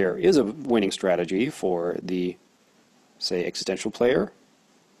there is a winning strategy for the, say, existential player.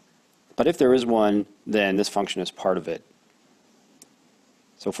 But if there is one, then this function is part of it.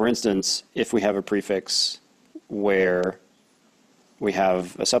 So for instance, if we have a prefix where we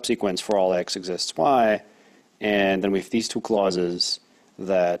have a subsequence for all x exists y, and then we have these two clauses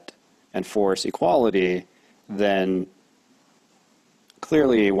that enforce equality, then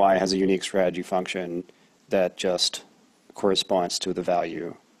clearly y has a unique strategy function that just corresponds to the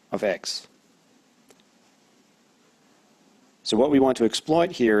value of x. So what we want to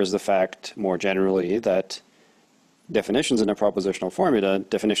exploit here is the fact, more generally, that definitions in a propositional formula,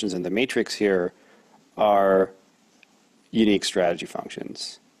 definitions in the matrix here, are unique strategy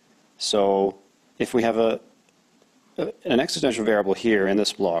functions. So if we have an existential variable here in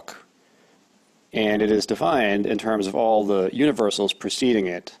this block, and it is defined in terms of all the universals preceding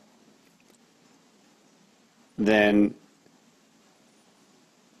it, then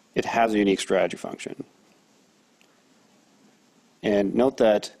it has a unique strategy function. And note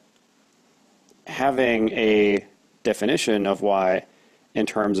that having a definition of y in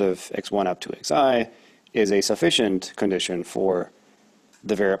terms of x1 up to xi is a sufficient condition for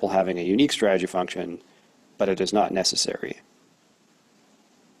the variable having a unique strategy function, but it is not necessary.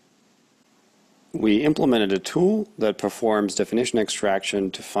 We implemented a tool that performs definition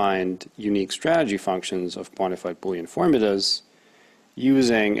extraction to find unique strategy functions of quantified Boolean formulas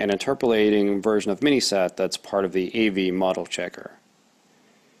using an interpolating version of Miniset that's part of the AV model checker.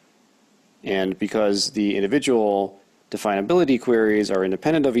 And because the individual definability queries are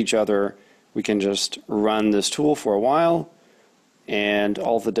independent of each other, we can just run this tool for a while, and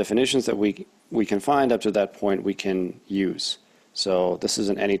all the definitions that we can find up to that point we can use. So this is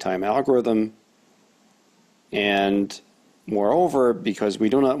an anytime algorithm, and moreover, because we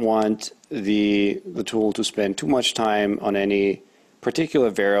do not want the tool to spend too much time on any particular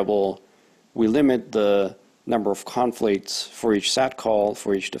variable, we limit the number of conflicts for each sat call,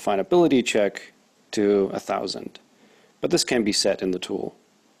 for each definability check, to 1,000. But this can be set in the tool.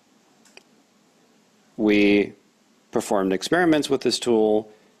 We performed experiments with this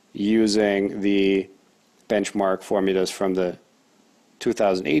tool using the benchmark formulas from the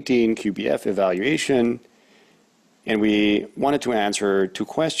 2018 QBF evaluation, and we wanted to answer two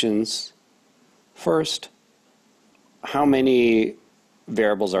questions. First, how many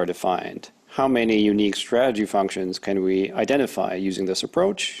variables are defined? How many unique strategy functions can we identify using this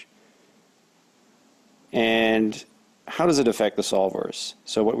approach? And how does it affect the solvers?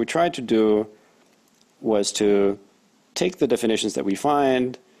 So what we tried to do was to take the definitions that we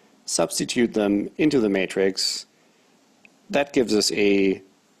find, substitute them into the matrix. That gives us a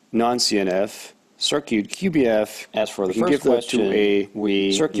non-CNF circuit QBF. As for the first question,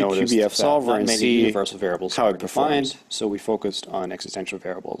 we circuit QBF solver and see universal variables how it performed. So we focused on existential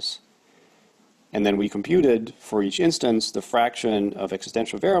variables. And then we computed for each instance the fraction of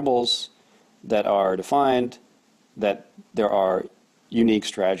existential variables that are defined that there are unique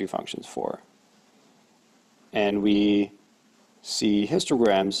strategy functions for. And we see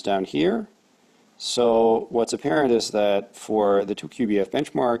histograms down here. So what's apparent is that for the two QBF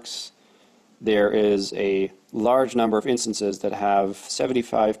benchmarks, there is a large number of instances that have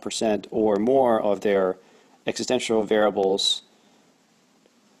 75% or more of their existential variables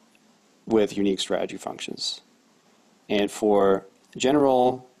with unique strategy functions. And for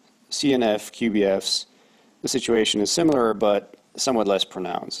general CNF QBFs, the situation is similar but somewhat less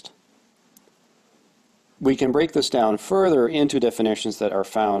pronounced. We can break this down further into definitions that are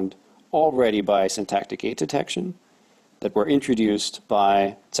found already by syntactic gate detection that were introduced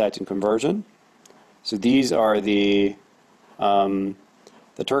by Zeiten conversion. So these are the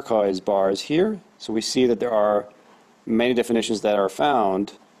turquoise bars here. So we see that there are many definitions that are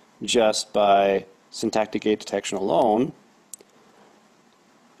found just by syntactic gate detection alone.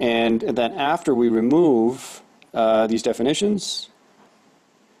 And then after we remove these definitions,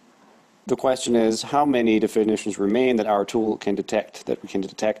 the question is how many definitions remain that our tool can detect, that we can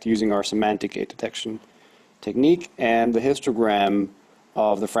detect using our semantic gate detection technique, and the histogram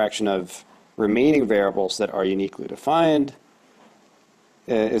of the fraction of remaining variables that are uniquely defined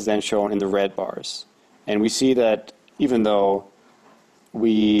is then shown in the red bars. And we see that even though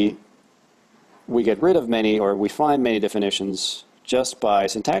we get rid of many, or we find many definitions just by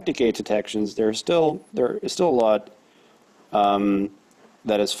syntactic gate detections, there is still a lot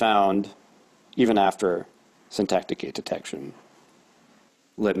that is found even after syntactic gate detection.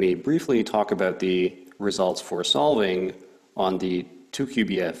 Let me briefly talk about the results for solving on the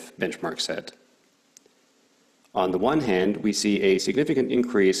 2QBF benchmark set. On the one hand, we see a significant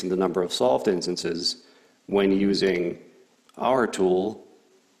increase in the number of solved instances when using our tool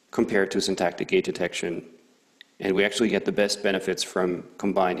compared to syntactic gate detection, and we actually get the best benefits from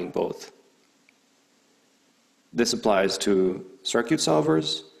combining both. This applies to circuit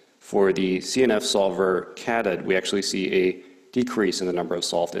solvers. For the CNF solver CADD, we actually see a decrease in the number of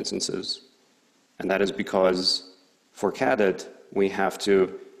solved instances. And that is because for CADD, we have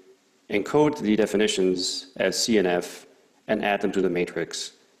to encode the definitions as CNF and add them to the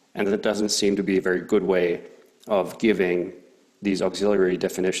matrix. And that doesn't seem to be a very good way of giving these auxiliary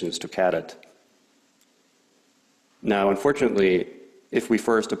definitions to CADD. Now, unfortunately, if we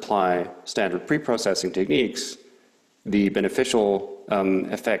first apply standard preprocessing techniques, the beneficial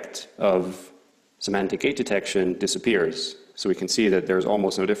effect of semantic gate detection disappears. So we can see that there's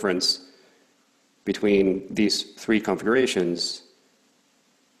almost no difference between these three configurations.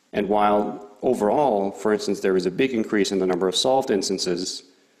 And while overall, for instance, there is a big increase in the number of solved instances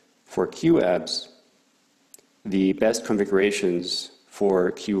for QAbs, the best configurations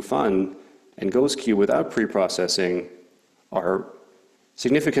for QFun and GhostQ without preprocessing are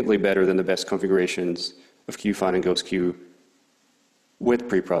significantly better than the best configurations of QFun and GhostQ with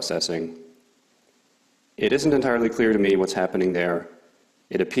preprocessing. It isn't entirely clear to me what's happening there.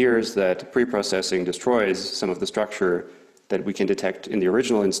 It appears that preprocessing destroys some of the structure that we can detect in the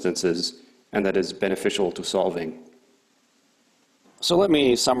original instances and that is beneficial to solving. So let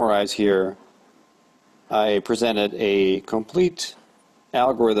me summarize here. I presented a complete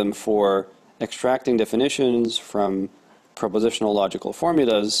algorithm for extracting definitions from propositional logical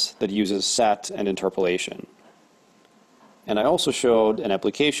formulas that uses SAT and interpolation. And I also showed an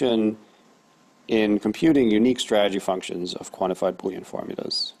application in computing unique strategy functions of quantified Boolean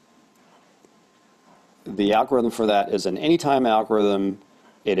formulas. The algorithm for that is an anytime algorithm.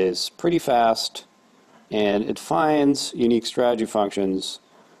 It is pretty fast, and it finds unique strategy functions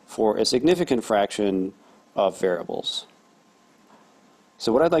for a significant fraction of variables.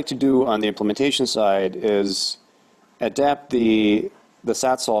 So what I'd like to do on the implementation side is adapt the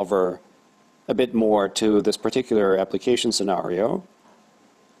SAT solver a bit more to this particular application scenario,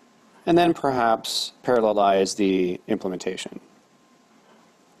 and then perhaps parallelize the implementation.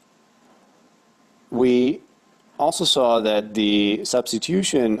 We also saw that the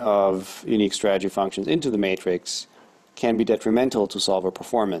substitution of unique strategy functions into the matrix can be detrimental to solver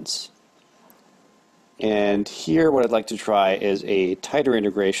performance. And here what I'd like to try is a tighter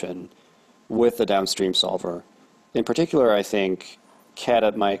integration with the downstream solver. In particular, I think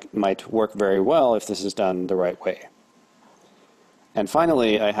CADD might work very well if this is done the right way. And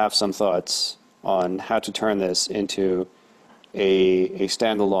finally, I have some thoughts on how to turn this into a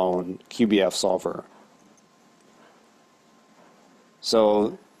standalone QBF solver.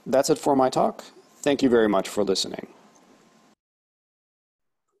 So that's it for my talk. Thank you very much for listening.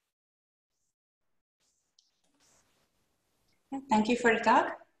 Thank you for the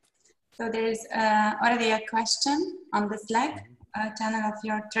talk. So there is already a question on the Slack channel of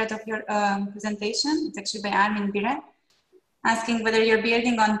your thread of your presentation. It's actually by Armin Bire, asking whether you're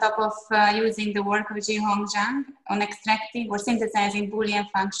building on top of using the work of Jihong Zhang on extracting or synthesizing Boolean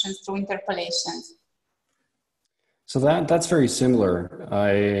functions through interpolations. So that's very similar.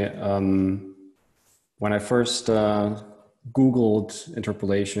 When I first Googled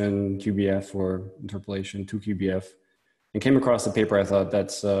interpolation QBF or interpolation to QBF and came across the paper, I thought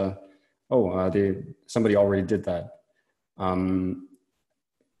that's, somebody already did that.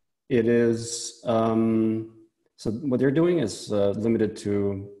 It is, so what they're doing is limited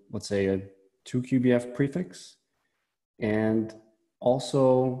to, let's say, a 2QBF prefix, and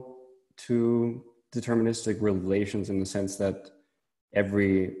also to deterministic relations in the sense that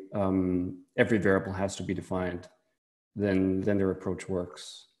every variable has to be defined. Then their approach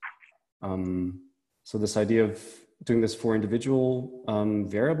works. So this idea of doing this for individual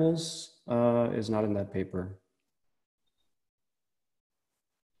variables is not in that paper.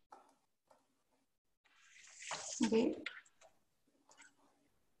 Okay.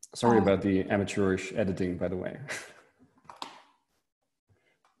 Sorry about the amateurish editing, by the way.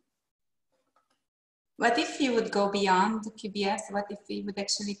 What if you would go beyond the QBS? What if we would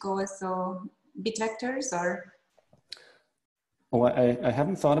actually go also bit vectors or? Oh, I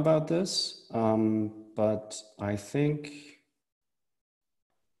haven't thought about this, but I think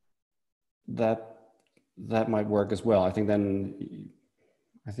that might work as well. I think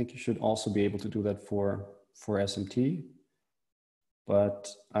you should also be able to do that for SMT. But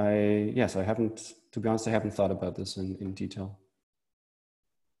to be honest, I haven't thought about this in detail.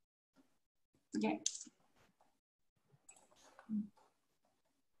 Okay.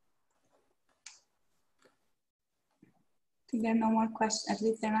 think there are no more questions. At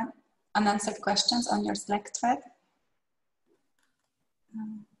least there are not unanswered questions on your Slack thread.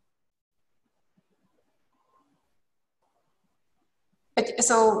 But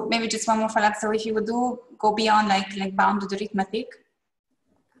so maybe just one more follow-up. So if you would go beyond like bounded arithmetic,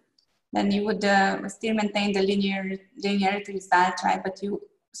 then you would still maintain the linearity result, right? But you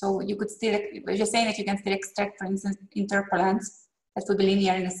could still, you're saying that you can still extract, for instance, interpolants that would be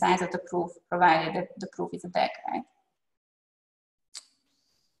linear in the size of the proof, provided that the proof is a DEC, right?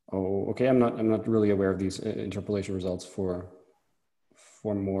 Oh, okay. I'm not really aware of these interpolation results for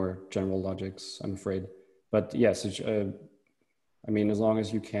more general logics, I'm afraid. But yes, I mean, as long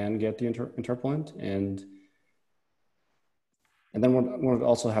as you can get the interpolant, and then one would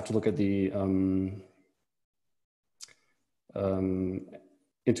also have to look at the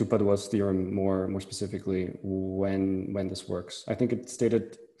into Padua's theorem more specifically when this works. I think it's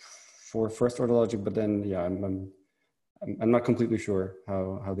stated for first order logic, but then yeah, I'm not completely sure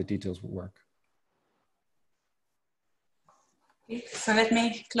how the details will work. Okay, so let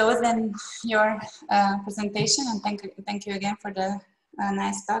me close then your presentation, and thank you again for the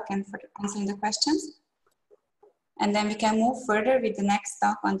nice talk and for answering the questions. And then we can move further with the next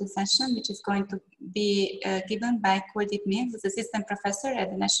talk on the session, which is going to be given by Kuldeep Mil, who's assistant professor at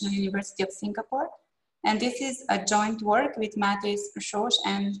the National University of Singapore. And this is a joint work with Mathis Schoch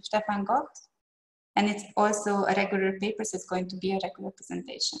and Stefan Gocht. And it's also a regular paper, so it's going to be a regular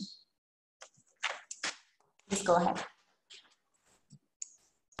presentation. Please go ahead.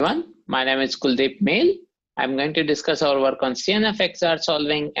 Everyone, my name is Kuldeep Mil. I'm going to discuss our work on CNF XR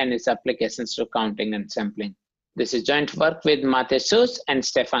solving and its applications to counting and sampling. This is joint work with Mathis Schoch and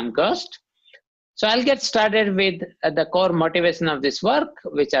Stefan Gocht. So I'll get started with the core motivation of this work,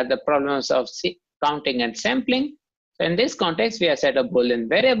 which are the problems of counting and sampling. So in this context, we have set up Boolean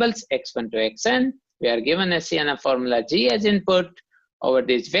variables x1 to xn. We are given a CNF formula G as input over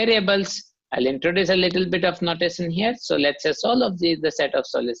these variables. I'll introduce a little bit of notation here. So let's say solve of the set of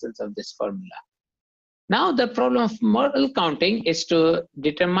solutions of this formula. Now the problem of model counting is to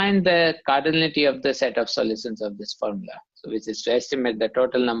determine the cardinality of the set of solutions of this formula, so which is to estimate the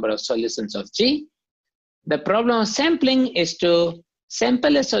total number of solutions of G. The problem of sampling is to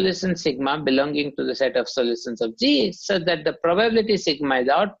sample a solution sigma belonging to the set of solutions of G, so that the probability sigma is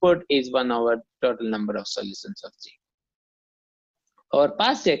output is 1 over total number of solutions of G. Over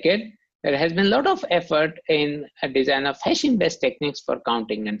past decade, there has been a lot of effort in a design of hashing-based techniques for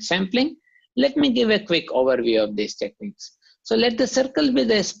counting and sampling. Let me give a quick overview of these techniques. So let the circle be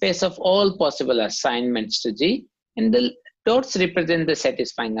the space of all possible assignments to G, and the dots represent the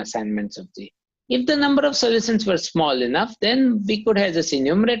satisfying assignments of G. If the number of solutions were small enough, then we could have just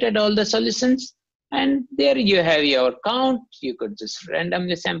enumerated all the solutions, and there you have your count. You could just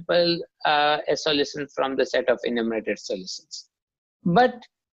randomly sample a solution from the set of enumerated solutions. But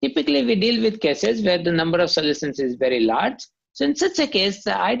typically we deal with cases where the number of solutions is very large. So in such a case,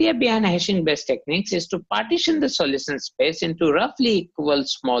 the idea behind hashing-based techniques is to partition the solution space into roughly equal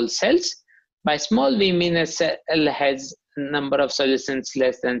small cells. By small, we mean a cell has number of solutions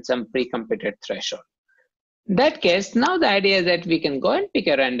less than some pre-computed threshold. In that case, now the idea is that we can go and pick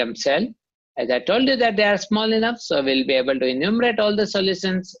a random cell. As I told you that they are small enough, so we'll be able to enumerate all the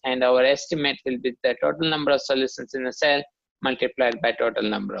solutions, and our estimate will be the total number of solutions in a cell multiplied by total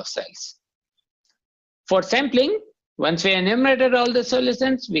number of cells. For sampling, once we enumerated all the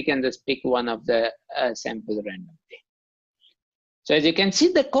solutions, we can just pick one of the samples randomly. So as you can see,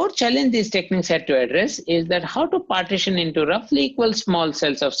 the core challenge these techniques had to address is that how to partition into roughly equal small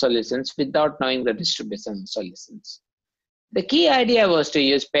cells of solutions without knowing the distribution of solutions. The key idea was to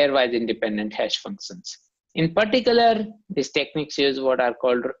use pairwise independent hash functions. In particular, these techniques use what are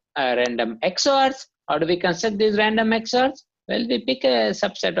called random XORs. How do we construct these random XORs? Well, we pick a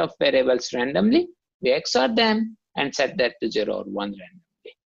subset of variables randomly, we XOR them, and set that to 0 or 1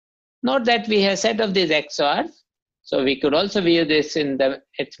 randomly. Note that we have set of these XORs, so we could also view this in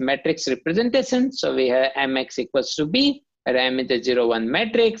its matrix representation. So we have mx equals to b, where m is a 0, 1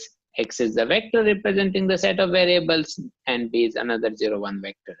 matrix, x is the vector representing the set of variables, and b is another 0, 1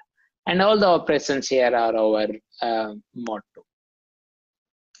 vector. And all the operations here are over mod 2.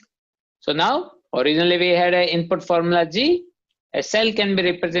 So now, originally we had an input formula G. A cell can be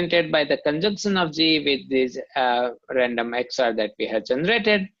represented by the conjunction of G with this random XOR that we have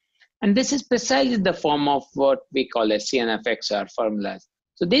generated. And this is precisely the form of what we call a CNF XOR formulas.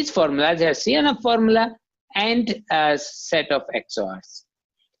 So these formulas have CNF formula and a set of XORs.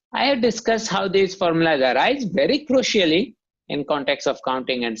 I have discussed how these formulas arise very crucially in context of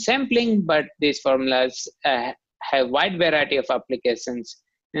counting and sampling, but these formulas have wide variety of applications,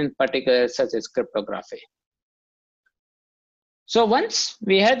 in particular such as cryptography. So once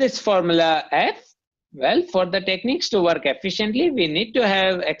we have this formula F, well, for the techniques to work efficiently, we need to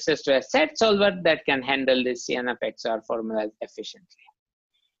have access to a set solver that can handle this CNF XOR formulas efficiently.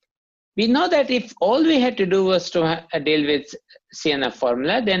 We know that if all we had to do was to deal with CNF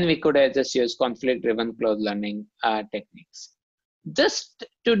formula, then we could have just used conflict-driven closed learning techniques. Just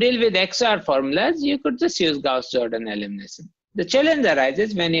to deal with XOR formulas, you could just use Gauss-Jordan elimination. The challenge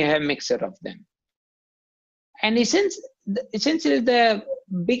arises when you have mixture of them. And essentially the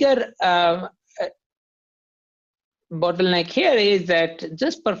bigger bottleneck here is that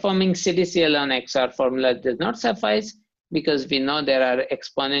just performing CDCL on XOR formulas does not suffice, because we know there are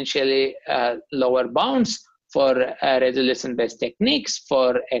exponentially lower bounds for resolution-based techniques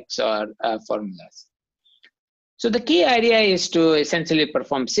for XOR formulas. So the key idea is to essentially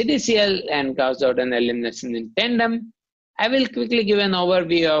perform CDCL and Gauss-Jordan elimination in tandem. I will quickly give an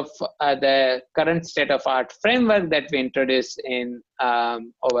overview of the current state-of-art framework that we introduced in our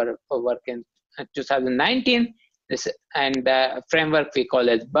work in 2019. And the framework we call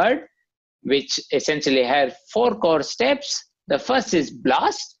as BIRD, which essentially has 4 core steps. The first is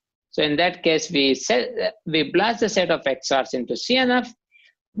blast. So in that case, we blast the set of XORs into CNF.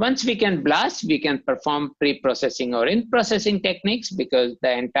 Once we can blast, we can perform pre-processing or in-processing techniques, because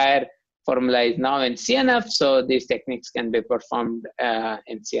the entire formula is now in CNF, so these techniques can be performed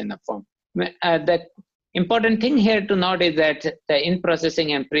in CNF form. The important thing here to note is that the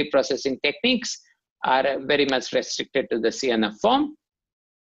in-processing and pre-processing techniques are very much restricted to the CNF form.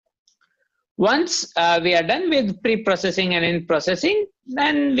 Once we are done with pre-processing and in-processing,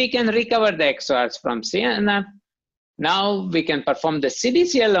 then we can recover the XORs from CNF. Now we can perform the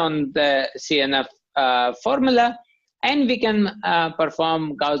CDCL on the CNF formula, and we can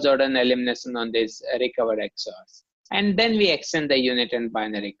perform Gauss-Jordan elimination on these recovered XORs. And then we extend the unit and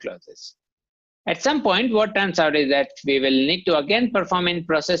binary clauses. At some point, what turns out is that we will need to again perform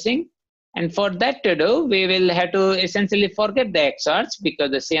in-processing. And for that to do, we will have to essentially forget the XORs,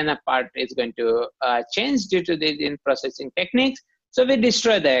 because the CNF part is going to change due to these in-processing techniques. So we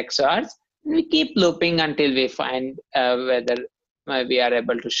destroy the XORs, and we keep looping until we find whether we are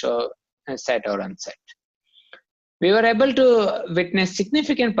able to show a set or unset. We were able to witness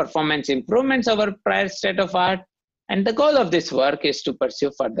significant performance improvements over prior state of art, and the goal of this work is to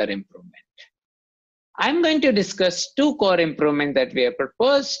pursue further improvement. I'm going to discuss 2 core improvements that we have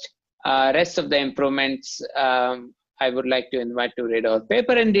proposed. Rest of the improvements, I would like to invite to read our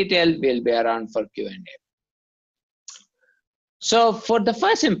paper in detail. We'll be around for Q&A. So for the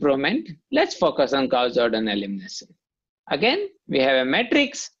first improvement, let's focus on Gauss-Jordan elimination. Again, we have a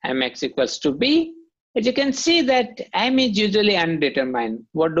matrix, mx equals to b. As you can see that m is usually undetermined.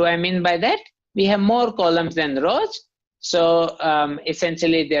 What do I mean by that? We have more columns than rows. So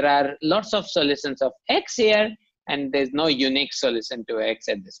essentially there are lots of solutions of x here, and there's no unique solution to x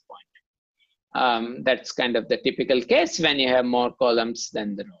at this point. That's kind of the typical case when you have more columns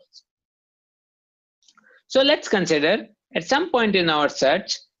than the rows. So let's consider at some point in our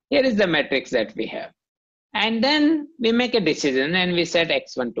search, here is the matrix that we have. And then we make a decision and we set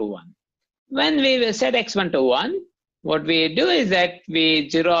x1 to 1. When we set x1 to 1, what we do is that we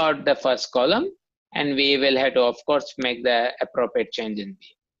zero out the first column, and we will have to, of course, make the appropriate change in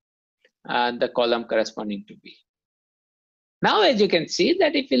b, the column corresponding to b. Now, as you can see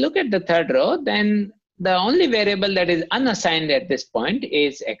that if you look at the third row, then the only variable that is unassigned at this point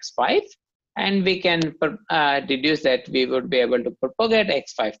is x5, and we can deduce that we would be able to propagate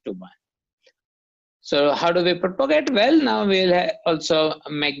x5 to 1. So how do we propagate? Well, now we'll also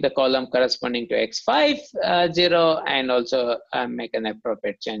make the column corresponding to x5 0, and also make an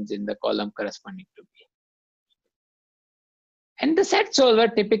appropriate change in the column corresponding to b. And the set solver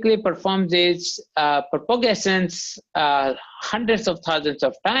typically performs its propagations hundreds of thousands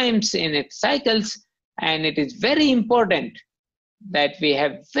of times in its cycles, and it is very important that we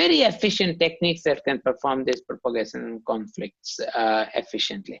have very efficient techniques that can perform these propagation conflicts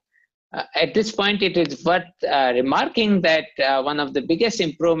efficiently. At this point, it is worth remarking that one of the biggest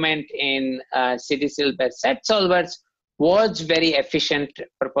improvement in CDCL-based set solvers was very efficient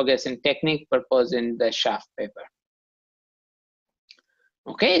propagation technique proposed in the Schaaf paper.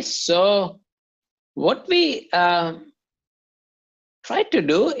 Okay, so what we try to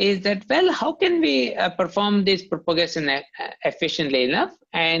do is that, well, how can we perform this propagation efficiently enough?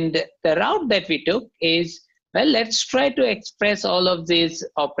 And the route that we took is, well, let's try to express all of these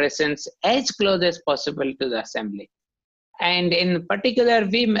operations as close as possible to the assembly. And in particular,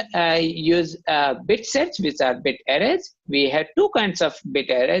 we use bit sets, which are bit arrays. We had 2 kinds of bit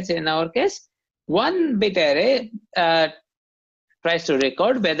arrays in our case. One bit array tries to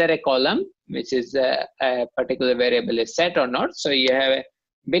record whether a column which is a particular variable is set or not. So you have a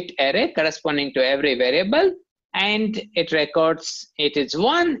bit array corresponding to every variable, and it records it is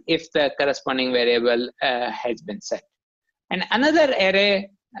 1 if the corresponding variable has been set. And another array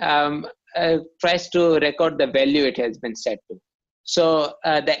tries to record the value it has been set to. So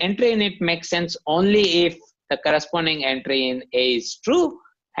the entry in it makes sense only if the corresponding entry in A is true,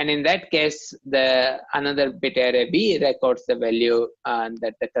 and in that case, the another bit array B records the value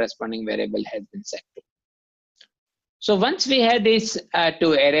that the corresponding variable has been set to. So once we had these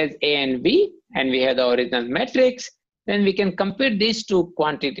two arrays A and B, and we have the original matrix, then we can compute these two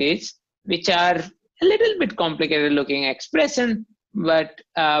quantities, which are a little bit complicated looking expression, but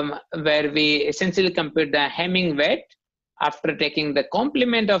where we essentially compute the Hamming weight after taking the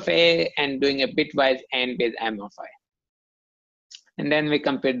complement of A and doing a bitwise AND with M of I. And then we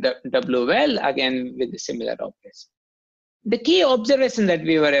compute the W well again with a similar operation. The key observation that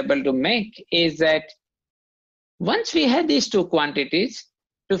we were able to make is that once we had these two quantities,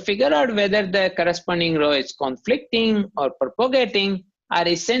 to figure out whether the corresponding row is conflicting or propagating are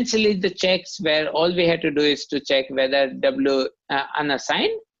essentially the checks where all we had to do is to check whether W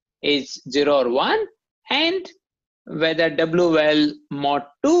unassigned is 0 or 1, and whether W well mod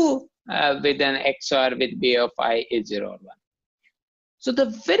 2 with an XOR with B of I is 0 or 1. So the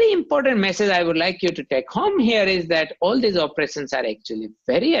very important message I would like you to take home here is that all these operations are actually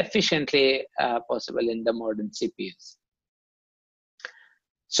very efficiently possible in the modern CPUs.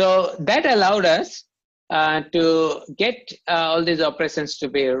 So that allowed us to get all these operations to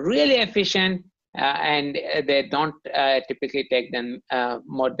be really efficient, and they don't typically take them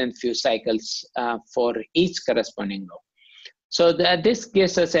more than few cycles for each corresponding row. So this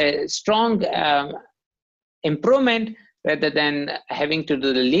gives us a strong improvement rather than having to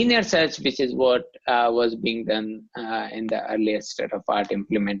do the linear search, which is what was being done in the earlier state-of-art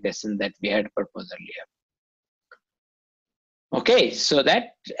implementation that we had proposed earlier. Okay, so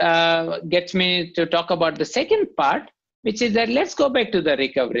that gets me to talk about the second part, which is that let's go back to the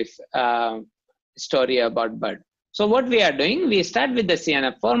recovery story about BERT. So what we are doing, we start with the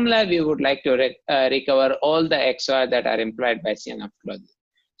CNF formula. We would like to recover all the XOR that are implied by CNF clauses.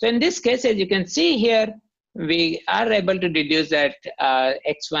 So in this case, as you can see here, we are able to deduce that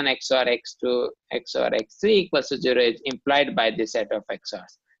x1 XOR x2 XOR x3 equals to 0 is implied by this set of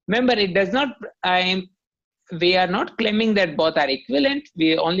XORs. Remember, it does not, we are not claiming that both are equivalent.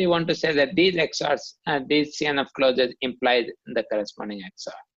 We only want to say that these XORs, these CNF clauses imply the corresponding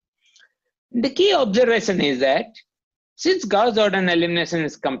XOR. The key observation is that since Gauss-Jordan elimination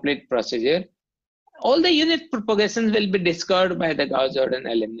is complete procedure, all the unit propagations will be discovered by the Gauss-Jordan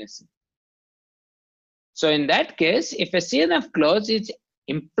elimination. So in that case, if a CNF clause is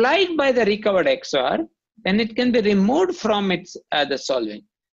implied by the recovered XOR, then it can be removed from its the solving.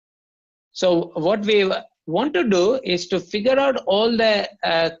 So what we want to do is to figure out all the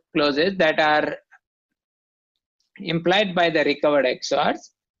clauses that are implied by the recovered XORs.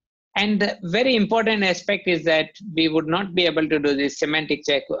 And the very important aspect is that we would not be able to do this semantic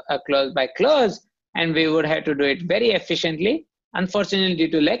check clause by clause, and we would have to do it very efficiently. Unfortunately,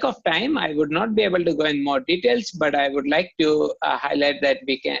 due to lack of time, I would not be able to go in more details, but I would like to highlight that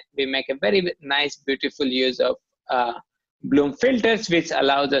we make a very nice, beautiful use of Bloom filters, which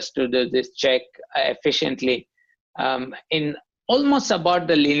allows us to do this check efficiently in almost about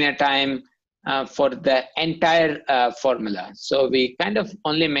the linear time for the entire formula. So we kind of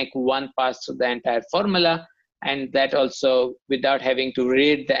only make one pass through the entire formula, and that also without having to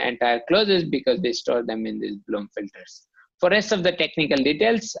read the entire clauses because we store them in these Bloom filters. For rest of the technical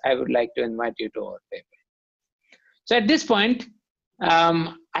details, I would like to invite you to our paper. So at this point,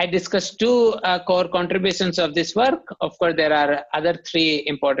 I discussed two core contributions of this work. Of course, there are other three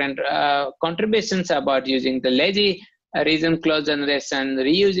important contributions about using the lazy region clause generation,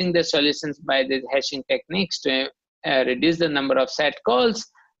 reusing the solutions by the hashing techniques to reduce the number of set calls,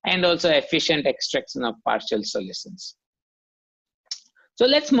 and also efficient extraction of partial solutions. So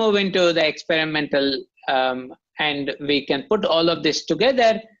let's move into the experimental, and we can put all of this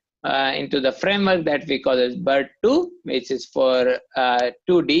together into the framework that we call as BERT2, which is for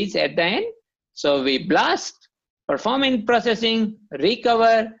 2 Ds at the end. So we blast, perform in processing,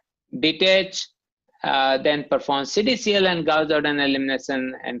 recover, detach, then perform CDCL and Gauss-Jordan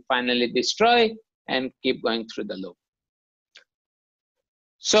elimination, and finally destroy, and keep going through the loop.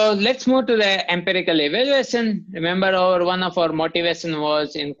 So let's move to the empirical evaluation. Remember, one of our motivation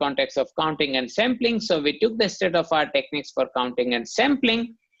was in context of counting and sampling. So we took the state-of-art techniques for counting and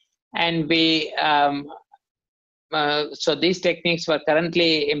sampling, and we so these techniques were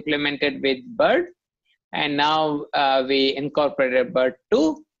currently implemented with BERT, and now we incorporated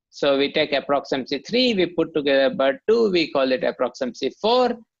BERT2. So we take approximately 3, we put together BERT2, we call it approximately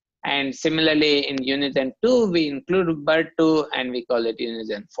 4. And similarly in unison 2, we include BERT2 and we call it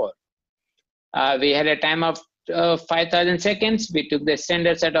unison 4. We had a time of 5,000 seconds. We took the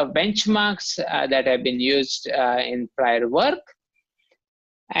standard set of benchmarks that have been used in prior work.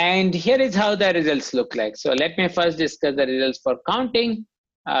 And here is how the results look like. So let me first discuss the results for counting.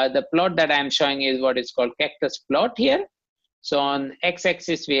 The plot that I'm showing is what is called cactus plot here. So on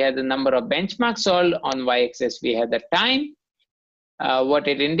x-axis, we have the number of benchmarks solved. On y-axis, we have the time. What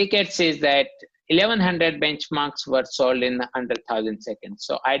it indicates is that 1100 benchmarks were solved in 100,000 seconds.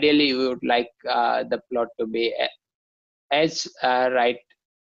 So ideally, we would like the plot to be as right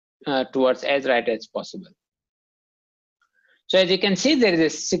towards as right as possible. So as you can see, there is a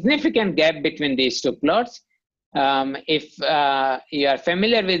significant gap between these two plots. If you are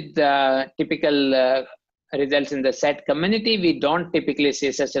familiar with the typical results in the SAT community, we don't typically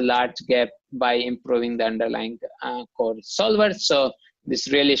see such a large gap by improving the underlying core solvers. So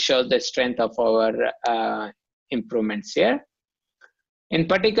this really shows the strength of our improvements here. In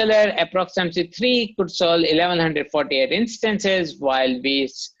particular, approximately 3 could solve 1148 instances, while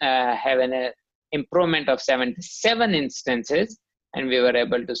we have an improvement of 77 instances, and we were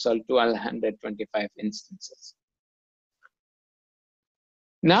able to solve 1225 instances.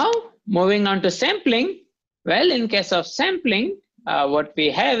 Now, moving on to sampling. Well, in case of sampling, what we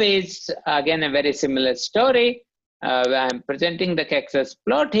have is, again, a very similar story. I'm presenting the cactus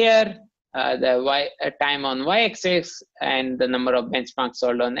plot here, the time on y-axis and the number of benchmarks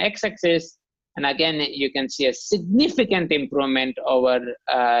solved on x-axis. And again, you can see a significant improvement over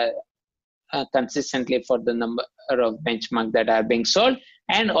consistently for the number of benchmarks that are being solved,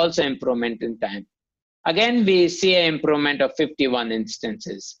 and also improvement in time. Again, we see an improvement of 51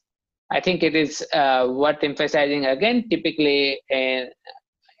 instances. I think it is worth emphasizing again, typically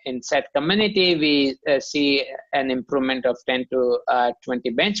in SAT community, we see an improvement of 10 to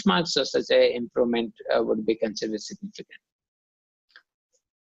 20 benchmarks, so such an improvement would be considered significant.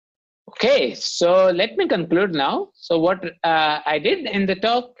 Okay, so let me conclude now. So what I did in the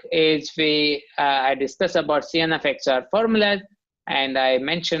talk is I discussed about CNF XR formulas, and I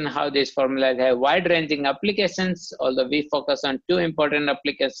mentioned how these formulas have wide-ranging applications, although we focus on 2 important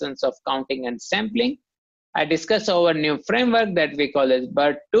applications of counting and sampling. I discussed our new framework that we call as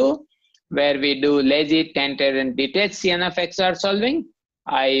BERT2, where we do lazy, tented, and detached CNF XR solving.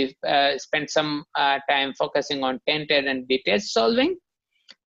 I spent some time focusing on tented and detached solving.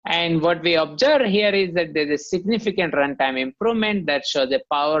 And what we observe here is that there is a significant runtime improvement that shows the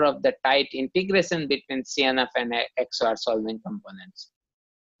power of the tight integration between CNF and XOR solving components.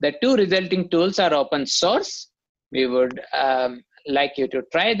 The 2 resulting tools are open source. We would like you to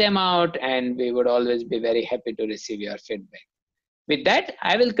try them out, and we would always be very happy to receive your feedback. With that,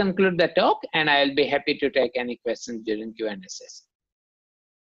 I will conclude the talk, and I will be happy to take any questions during Q&A session.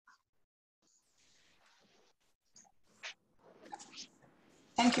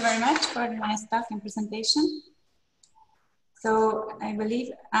 Thank you very much for the nice talk and presentation. So I believe,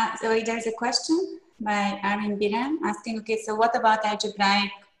 so there's a question by Armin Biran asking, okay, so what about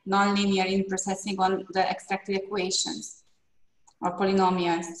algebraic nonlinear in processing on the extracted equations or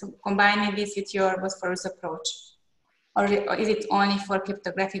polynomials? So combining this with your Bosphorus approach, or is it only for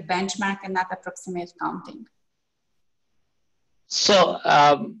cryptographic benchmark and not approximate counting? So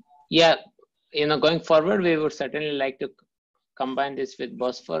yeah, going forward, we would certainly like to combine this with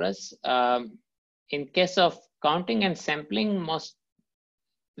Bosphorus. In case of counting and sampling,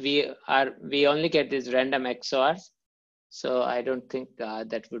 we only get these random XORs. So I don't think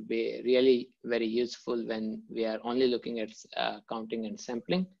that would be really very useful when we are only looking at counting and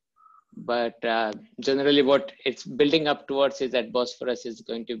sampling. But generally what it's building up towards is that Bosphorus is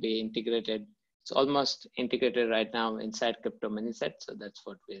going to be integrated. It's almost integrated right now inside crypto miniset. So that's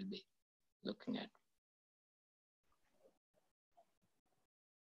what we'll be looking at.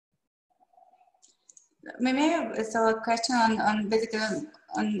 Maybe so a question on basically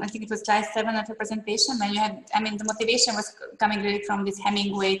on I think it was slide 7 of your presentation, when you had, I mean, the motivation was coming really from this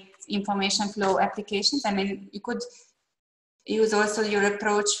Hemingway information flow applications. I mean, you could use also your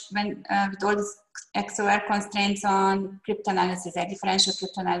approach when with all these XOR constraints on cryptanalysis, like differential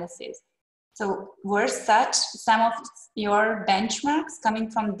cryptanalysis. So were some of your benchmarks coming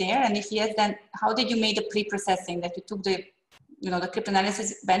from there? And if yes, then how did you make the pre-processing, that you took the the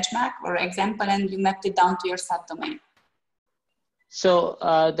cryptanalysis benchmark or example and you mapped it down to your subdomain? So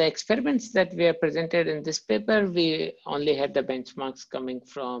the experiments that we have presented in this paper, we only had the benchmarks coming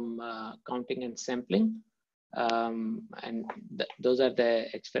from counting and sampling. Those are the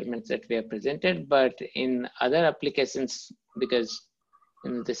experiments that we have presented. But in other applications, because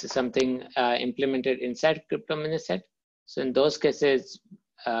And this is something implemented inside crypto-miniset. So in those cases,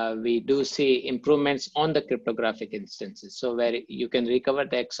 we do see improvements on the cryptographic instances. So where you can recover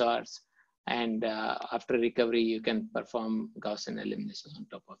the XORs, and after recovery, you can perform Gaussian elimination on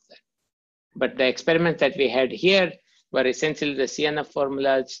top of that. But the experiments that we had here were essentially the CNF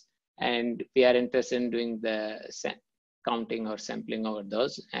formulas, and we are interested in doing the counting or sampling over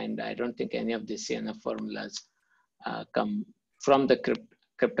those. And I don't think any of the CNF formulas come from the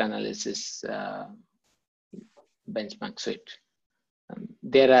cryptanalysis benchmark suite.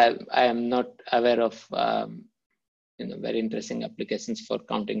 I am not aware of very interesting applications for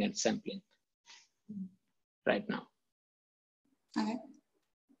counting and sampling right now. Okay.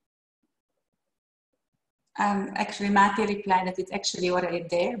 Actually, Matti replied that it's actually already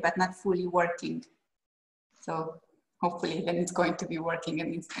there, but not fully working. So hopefully then it's going to be working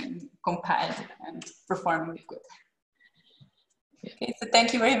and it's compiled and performing good. Okay, so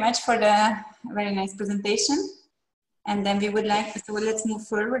thank you very much for the very nice presentation. And then we would like to, so let's move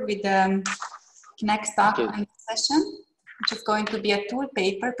forward with the next talk on the session, which is going to be a tool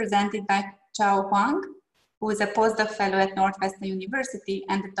paper presented by Chao Huang, who is a postdoc fellow at Northwestern University,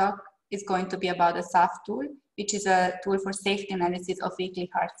 and the talk is going to be about the CAV tool, which is a tool for safety analysis of weakly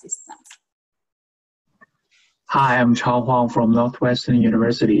hard systems. Hi, I'm Chao Huang from Northwestern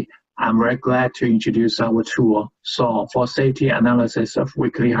University. I'm very glad to introduce our tool, SAW, for safety analysis of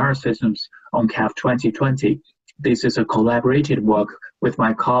weakly hard systems on CAV 2020. This is a collaborative work with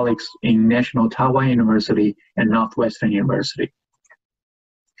my colleagues in National Taiwan University and Northwestern University.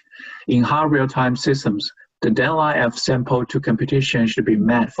 In hard real-time systems, the deadline of sample to computation should be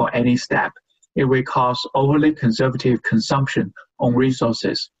met for any step. It will cause overly conservative consumption on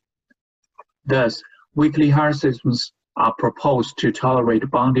resources. Thus, weakly hard systems are proposed to tolerate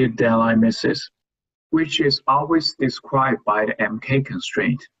bounded deadline misses, which is always described by the MK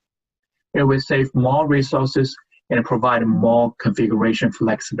constraint. It will save more resources and provide more configuration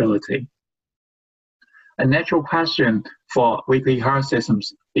flexibility. A natural question for weakly hard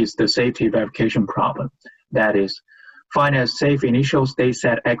systems is the safety verification problem. That is, find a safe initial state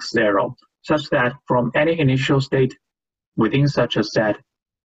set X0, such that from any initial state within such a set,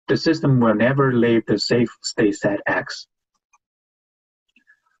 the system will never leave the safe state set X.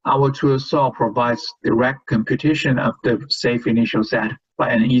 Our tool SAW provides direct computation of the safe initial set by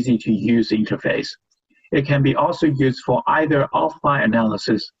an easy-to-use interface. It can be also used for either offline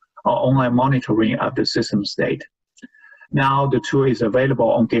analysis or online monitoring of the system state. Now the tool is available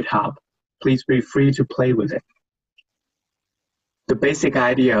on GitHub. Please be free to play with it. The basic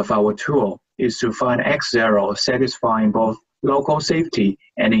idea of our tool is to find X0 satisfying both local safety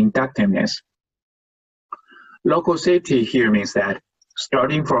and inductiveness. Local safety here means that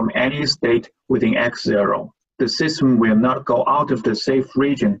starting from any state within X0, the system will not go out of the safe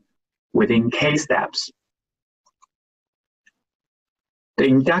region within K steps. The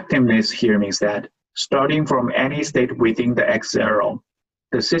inductiveness here means that starting from any state within the X0,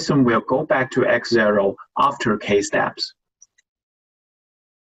 the system will go back to X0 after K steps.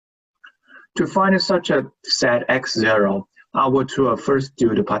 To find such a set X0, our tool first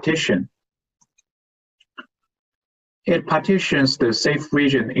do the partition. It partitions the safe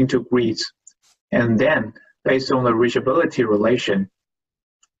region into grids, and then, based on the reachability relation,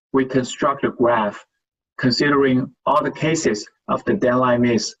 we construct a graph considering all the cases of the deadline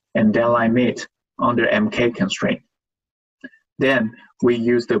miss and deadline meet under MK constraint. Then we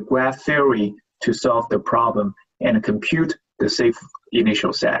use the graph theory to solve the problem and compute the safe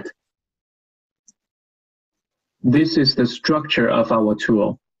initial set. This is the structure of our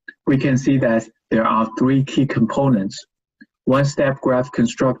tool. We can see that there are three key components: one-step graph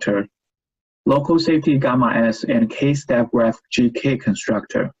constructor, local safety gamma S, and K-step graph GK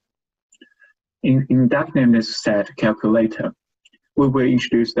constructor. In inductiveness set calculator, we will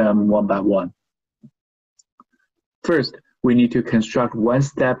introduce them one by one. First, we need to construct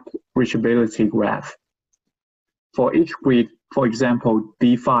one-step reachability graph. For each grid, for example,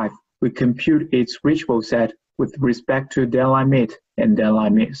 D5, we compute its reachable set with respect to deadline meet and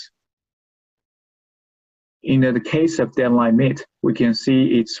deadline miss. In the case of deadline meet, we can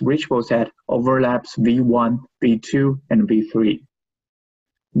see its reachable set overlaps V1, V2, and V3.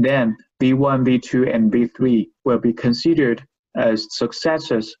 Then V1, V2, and V3 will be considered as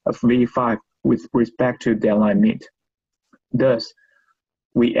successors of V5 with respect to deadline meet. Thus,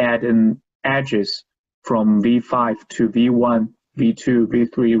 we add in edges from V5 to V1, V2,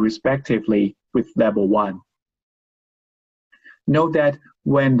 V3 respectively with level 1. Note that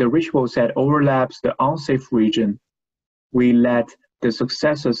when the reachable set overlaps the unsafe region, we let the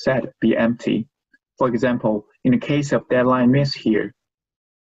successor set be empty. For example, in the case of deadline miss here,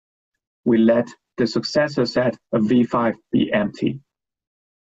 we let the successor set of V5 be empty.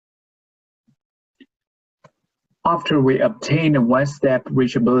 After we obtain a one-step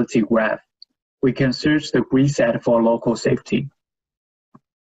reachability graph, we can search the grid set for local safety.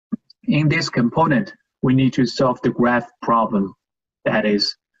 In this component, we need to solve the graph problem. That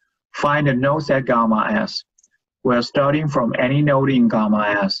is, find a node set gamma S. We're starting from any node in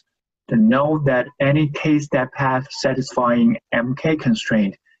gamma S. The node that any k-step path satisfying MK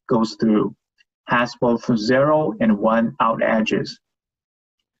constraint goes through has both 0 and 1 out edges.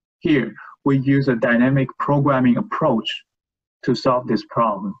 Here, we use a dynamic programming approach to solve this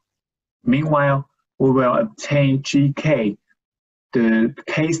problem. Meanwhile, we will obtain GK, the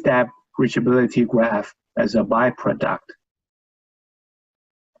k-step reachability graph, as a byproduct.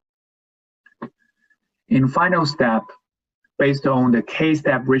 In final step, based on the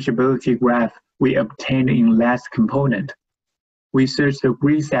k-step reachability graph we obtained in last component, we search the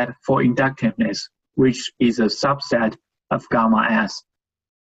grid set for inductiveness, which is a subset of gamma S.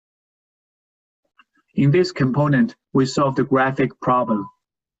 In this component, we solve the graphic problem.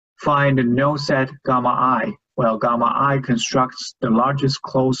 Find the node set gamma I, while gamma I constructs the largest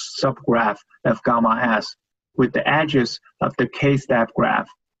closed subgraph of gamma S with the edges of the k-step graph.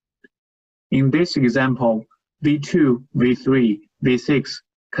 In this example, V2, V3, V6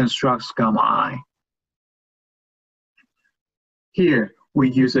 constructs gamma I. Here,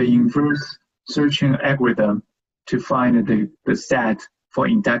 we use an inverse searching algorithm to find the set for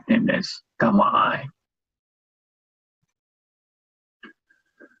inductiveness, gamma I.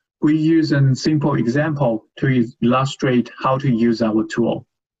 We use a simple example to illustrate how to use our tool.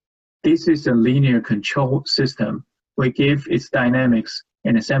 This is a linear control system. We give its dynamics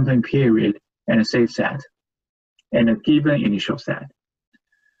and a sampling period and a safe set, and a given initial set.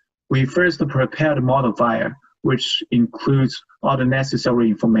 We first prepare the modifier, which includes all the necessary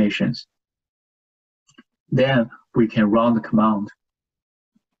informations. Then we can run the command.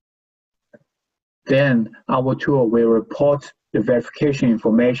 Then our tool will report the verification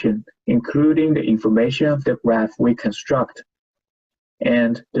information, including the information of the graph we construct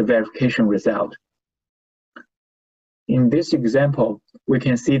and the verification result. In this example, we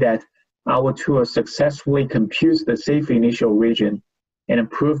can see that our tool successfully computes the safe initial region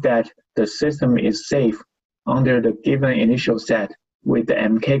and prove that the system is safe under the given initial set with the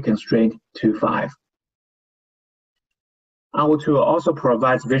MK constraint to 5. Our tool also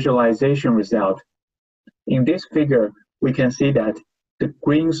provides visualization result. In this figure, we can see that the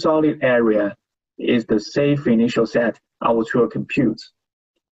green solid area is the safe initial set our tool computes,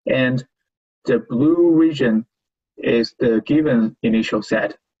 and the blue region is the given initial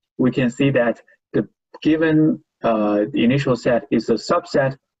set. We can see that the given initial set is a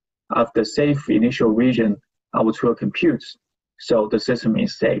subset of the safe initial region our tool computes, so the system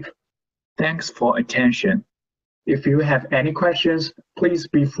is safe. Thanks for attention. If you have any questions, please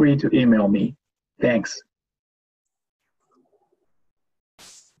be free to email me. Thanks.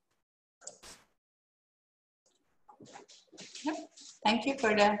 Yep. Thank you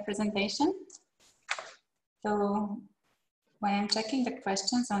for the presentation. So when I'm checking the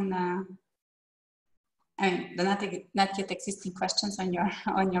questions on the not yet existing questions on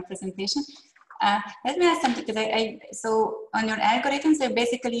your presentation, let me ask something, because so on your algorithms, so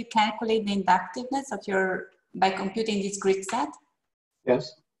basically you calculate the inductiveness of by computing this grid set.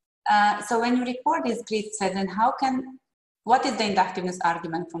 Yes. So when you report this grid set, then what is the inductiveness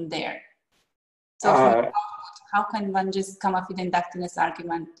argument from there? So how can one just come up with the inductiveness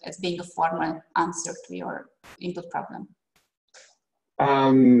argument as being a formal answer to your input problem?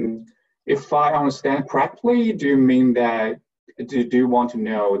 If I understand correctly, do you mean that, do you want to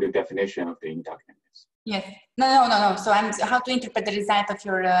know the definition of the inductiveness? Yes. No. So how to interpret the result of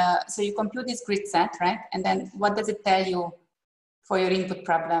your, so you compute this grid set, right? And then what does it tell you for your input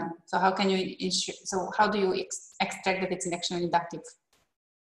problem? So how can you ensure, so how do you extract that it's actually inductive?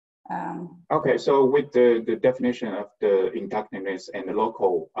 Okay, so with the definition of the inductiveness and the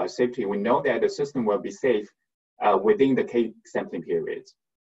local safety, we know that the system will be safe within the K sampling periods,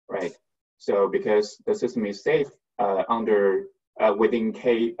 right? So because the system is safe within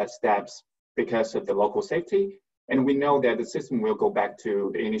K steps because of the local safety, and we know that the system will go back to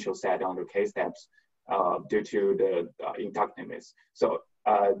the initial set under K steps due to the inductiveness. So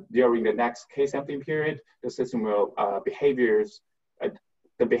during the next K sampling period, the system will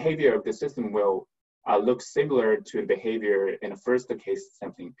the behavior of the system will look similar to the behavior in the first case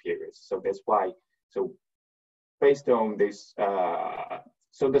sampling period. So that's why, so based on this,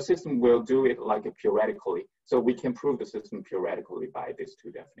 so the system will do it like periodically. So we can prove the system periodically by these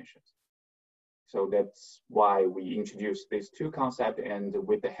two definitions. So that's why we introduced these two concepts, and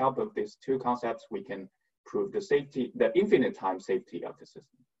with the help of these two concepts, we can prove the safety, the infinite time safety of the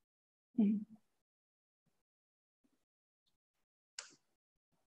system. Mm-hmm.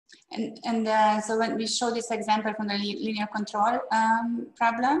 So when we show this example from the linear control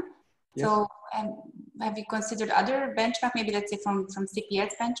problem, yes. So have you considered other benchmark, maybe let's say from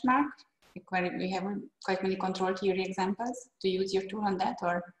CPS benchmark, where we have quite many control theory examples, to use your tool on that,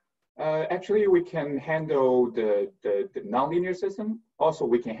 or? Actually, we can handle the nonlinear system. Also,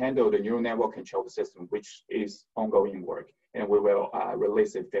 we can handle the neural network control system, which is ongoing work, and we will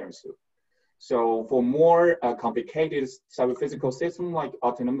release it very soon. So for more complicated cyber-physical system like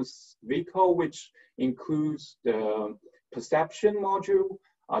autonomous vehicle, which includes the perception module,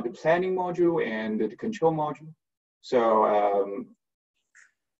 the planning module, and the control module. So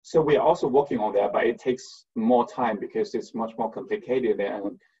we are also working on that, but it takes more time because it's much more complicated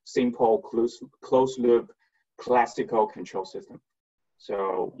than simple closed loop classical control system.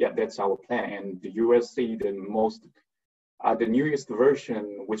 So yeah, that's our plan. And the USC, the newest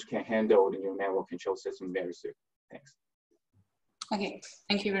version, which can handle the new network control system very soon. Thanks. Okay,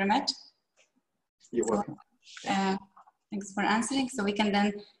 thank you very much. You're welcome. Thanks for answering. So we can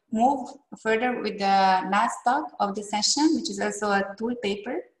then move further with the last talk of the session, which is also a tool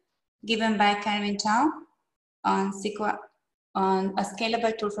paper given by Calvin Chow on a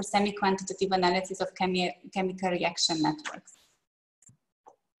scalable tool for semi-quantitative analysis of chemical reaction networks.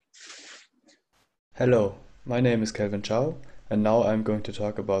 Hello, my name is Calvin Chow, and now I'm going to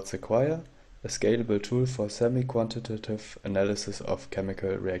talk about Sequoia, a scalable tool for semi-quantitative analysis of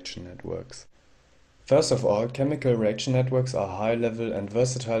chemical reaction networks. First of all, chemical reaction networks are a high-level and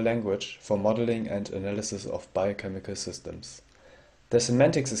versatile language for modeling and analysis of biochemical systems. Their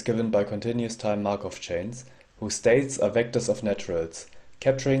semantics is given by continuous time Markov chains, whose states are vectors of naturals,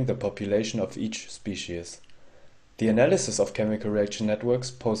 capturing the population of each species. The analysis of chemical reaction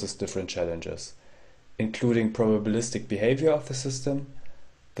networks poses different challenges, including probabilistic behavior of the system,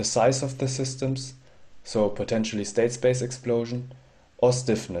 the size of the systems, so potentially state space explosion, or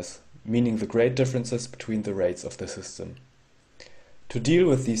stiffness, meaning the great differences between the rates of the system. To deal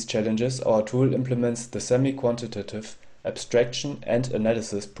with these challenges, our tool implements the semi-quantitative abstraction and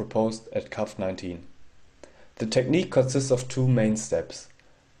analysis proposed at CAV 19. The technique consists of two main steps: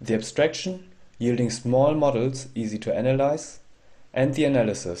 the abstraction, yielding small models easy to analyze, and the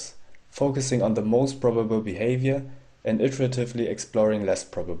analysis, focusing on the most probable behavior and iteratively exploring less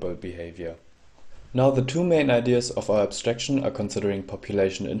probable behavior. Now, the two main ideas of our abstraction are considering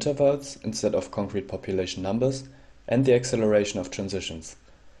population intervals instead of concrete population numbers, and the acceleration of transitions.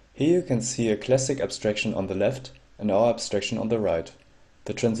 Here you can see a classic abstraction on the left and our abstraction on the right.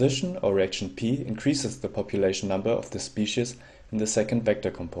 The transition, or reaction P, increases the population number of the species in the second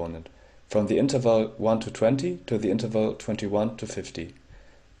vector component, from the interval 1 to 20 to the interval 21 to 50.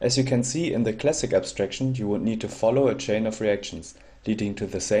 As you can see, in the classic abstraction, you would need to follow a chain of reactions, leading to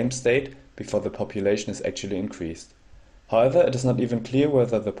the same state before the population is actually increased. However, it is not even clear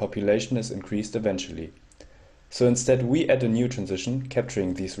whether the population is increased eventually. So instead, we add a new transition,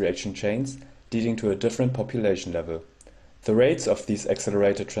 capturing these reaction chains, leading to a different population level. The rates of these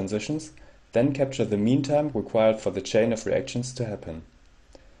accelerated transitions then capture the mean time required for the chain of reactions to happen.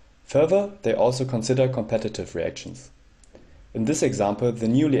 Further, they also consider competitive reactions. In this example, the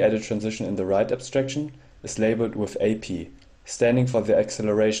newly added transition in the right abstraction is labeled with AP, standing for the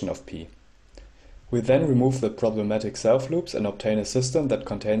acceleration of P. We then remove the problematic self-loops and obtain a system that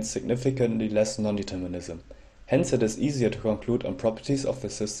contains significantly less non-determinism. Hence, it is easier to conclude on properties of the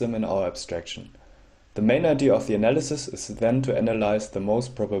system in our abstraction. The main idea of the analysis is then to analyze the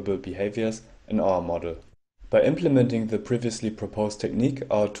most probable behaviors in our model. By implementing the previously proposed technique,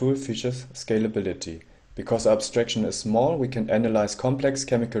 our tool features scalability. Because our abstraction is small, we can analyze complex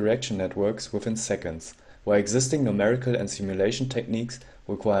chemical reaction networks within seconds, while existing numerical and simulation techniques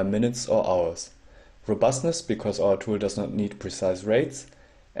require minutes or hours. Robustness, because our tool does not need precise rates,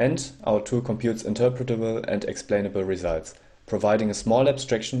 and our tool computes interpretable and explainable results, providing a small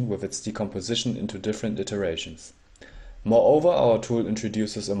abstraction with its decomposition into different iterations. Moreover, our tool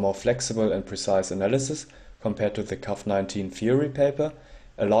introduces a more flexible and precise analysis compared to the CAV 19 theory paper,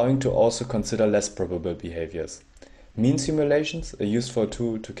 allowing to also consider less probable behaviors. Mean simulations, a useful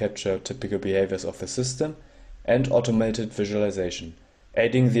tool to capture typical behaviors of the system, and automated visualization,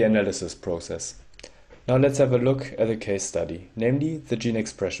 aiding the analysis process. Now let's have a look at a case study, namely the gene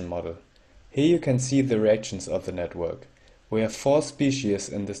expression model. Here you can see the reactions of the network. We have 4 species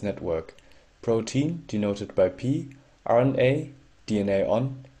in this network: protein, denoted by P, RNA, DNA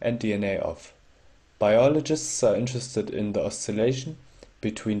on, and DNA off. Biologists are interested in the oscillation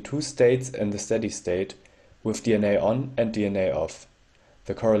between two states in the steady state with DNA on and DNA off,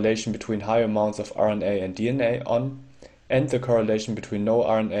 the correlation between high amounts of RNA and DNA on, and the correlation between no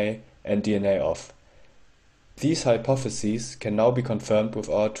RNA and DNA off. These hypotheses can now be confirmed with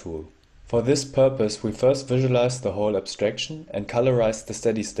our tool. For this purpose, we first visualize the whole abstraction and colorize the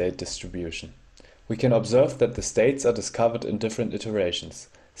steady state distribution. We can observe that the states are discovered in different iterations,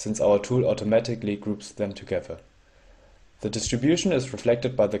 since our tool automatically groups them together. The distribution is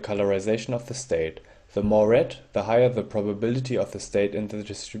reflected by the colorization of the state. The more red, the higher the probability of the state in the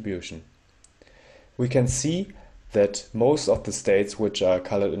distribution. We can see that most of the states which are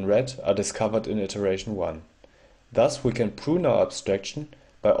colored in red are discovered in iteration 1. Thus, we can prune our abstraction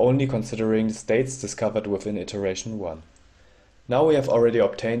by only considering the states discovered within iteration 1. Now we have already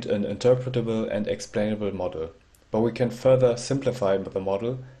obtained an interpretable and explainable model, but we can further simplify the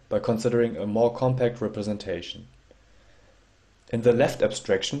model by considering a more compact representation. In the left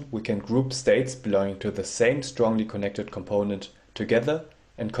abstraction, we can group states belonging to the same strongly connected component together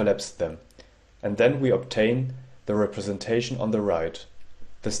and collapse them, and then we obtain the representation on the right.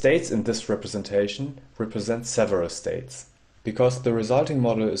 The states in this representation represent several states. Because the resulting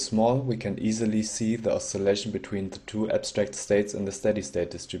model is small, we can easily see the oscillation between the two abstract states in the steady state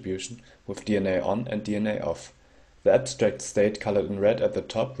distribution with DNA on and DNA off. The abstract state colored in red at the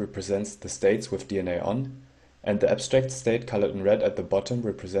top represents the states with DNA on, and the abstract state colored in red at the bottom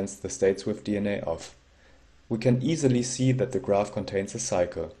represents the states with DNA off. We can easily see that the graph contains a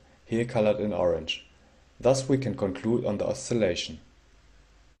cycle, here colored in orange. Thus we can conclude on the oscillation.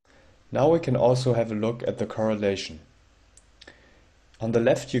 Now we can also have a look at the correlation. On the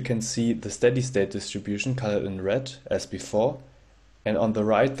left you can see the steady state distribution colored in red as before, and on the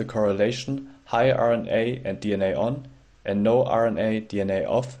right the correlation high RNA and DNA on and no RNA DNA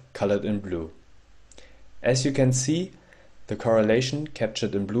off colored in blue. As you can see, the correlation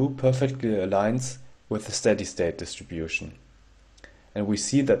captured in blue perfectly aligns with the steady state distribution. And we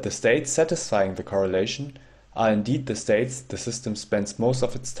see that the states satisfying the correlation are indeed the states the system spends most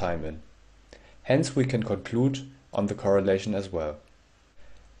of its time in. Hence we can conclude on the correlation as well.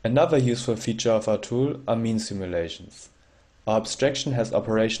 Another useful feature of our tool are mean simulations. Our abstraction has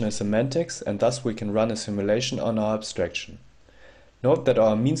operational semantics, and thus we can run a simulation on our abstraction. Note that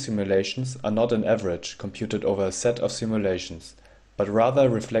our mean simulations are not an average computed over a set of simulations, but rather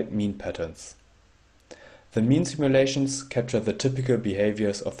reflect mean patterns. The mean simulations capture the typical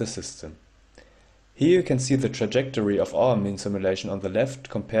behaviors of the system. Here you can see the trajectory of our mean simulation on the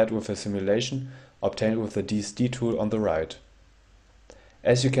left compared with a simulation obtained with the DSD tool on the right.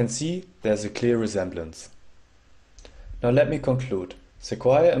 As you can see, there's a clear resemblance. Now let me conclude.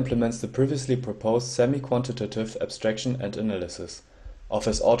 Sequoia implements the previously proposed semi-quantitative abstraction and analysis,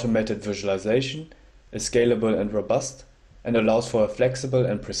 offers automated visualization, is scalable and robust, and allows for a flexible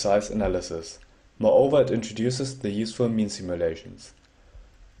and precise analysis. Moreover, it introduces the useful mean simulations.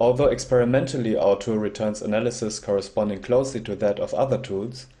 Although experimentally our tool returns analysis corresponding closely to that of other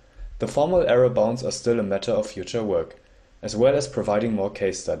tools, the formal error bounds are still a matter of future work, as well as providing more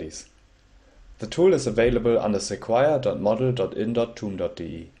case studies. The tool is available under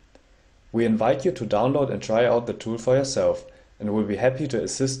sequoia.model.in.toom.de. We invite you to download and try out the tool for yourself, and will be happy to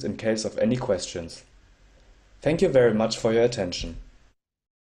assist in case of any questions. Thank you very much for your attention.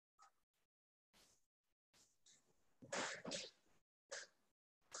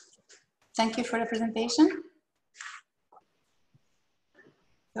 Thank you for the presentation.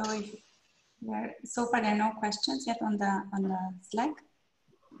 So far there are no questions yet on the Slack.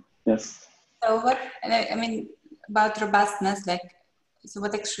 Yes. So what, I mean, about robustness, like, so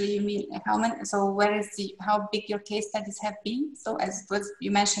what actually you mean, like how many, so where is how big your case studies have been? So as was,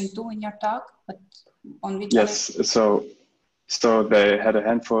 you mentioned 2 in your talk, but on which Yes, other? so they had a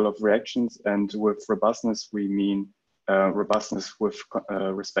handful of reactions, and with robustness, we mean robustness with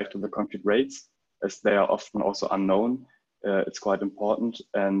respect to the concrete rates, as they are often also unknown. It's quite important,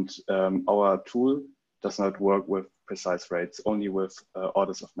 and our tool does not work with precise rates, only with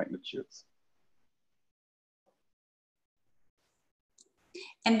orders of magnitudes.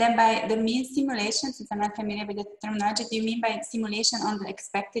 And then by the mean simulation, since I'm not familiar with the terminology, do you mean by simulation on the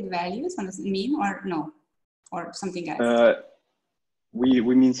expected values on the mean, or no, or something else? We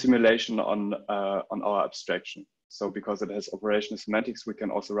mean simulation on our abstraction. So because it has operational semantics, we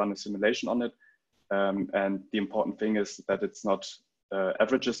can also run a simulation on it. And the important thing is that it's not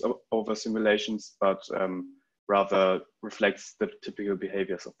averages over simulations, but rather reflects the typical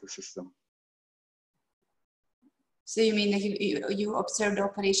behaviors of the system. So you mean that you observe the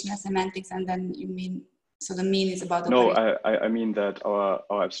operational semantics, and then you mean, so the mean is about the No, I mean that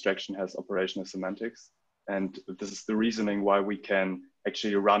our abstraction has operational semantics, and this is the reasoning why we can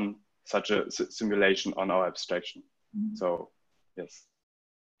actually run such a simulation on our abstraction. So, yes.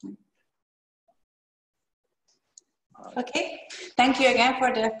 Okay, thank you again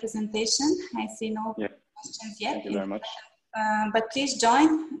for the presentation. I see no questions yet. Thank you very much. But please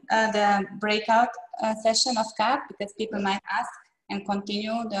join the breakout session of CAV, because people might ask, and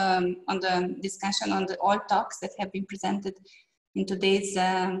continue on the discussion on all talks that have been presented in today's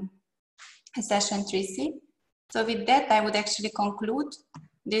session 3C. So with that, I would actually conclude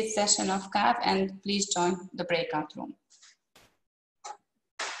this session of CAV, and please join the breakout room.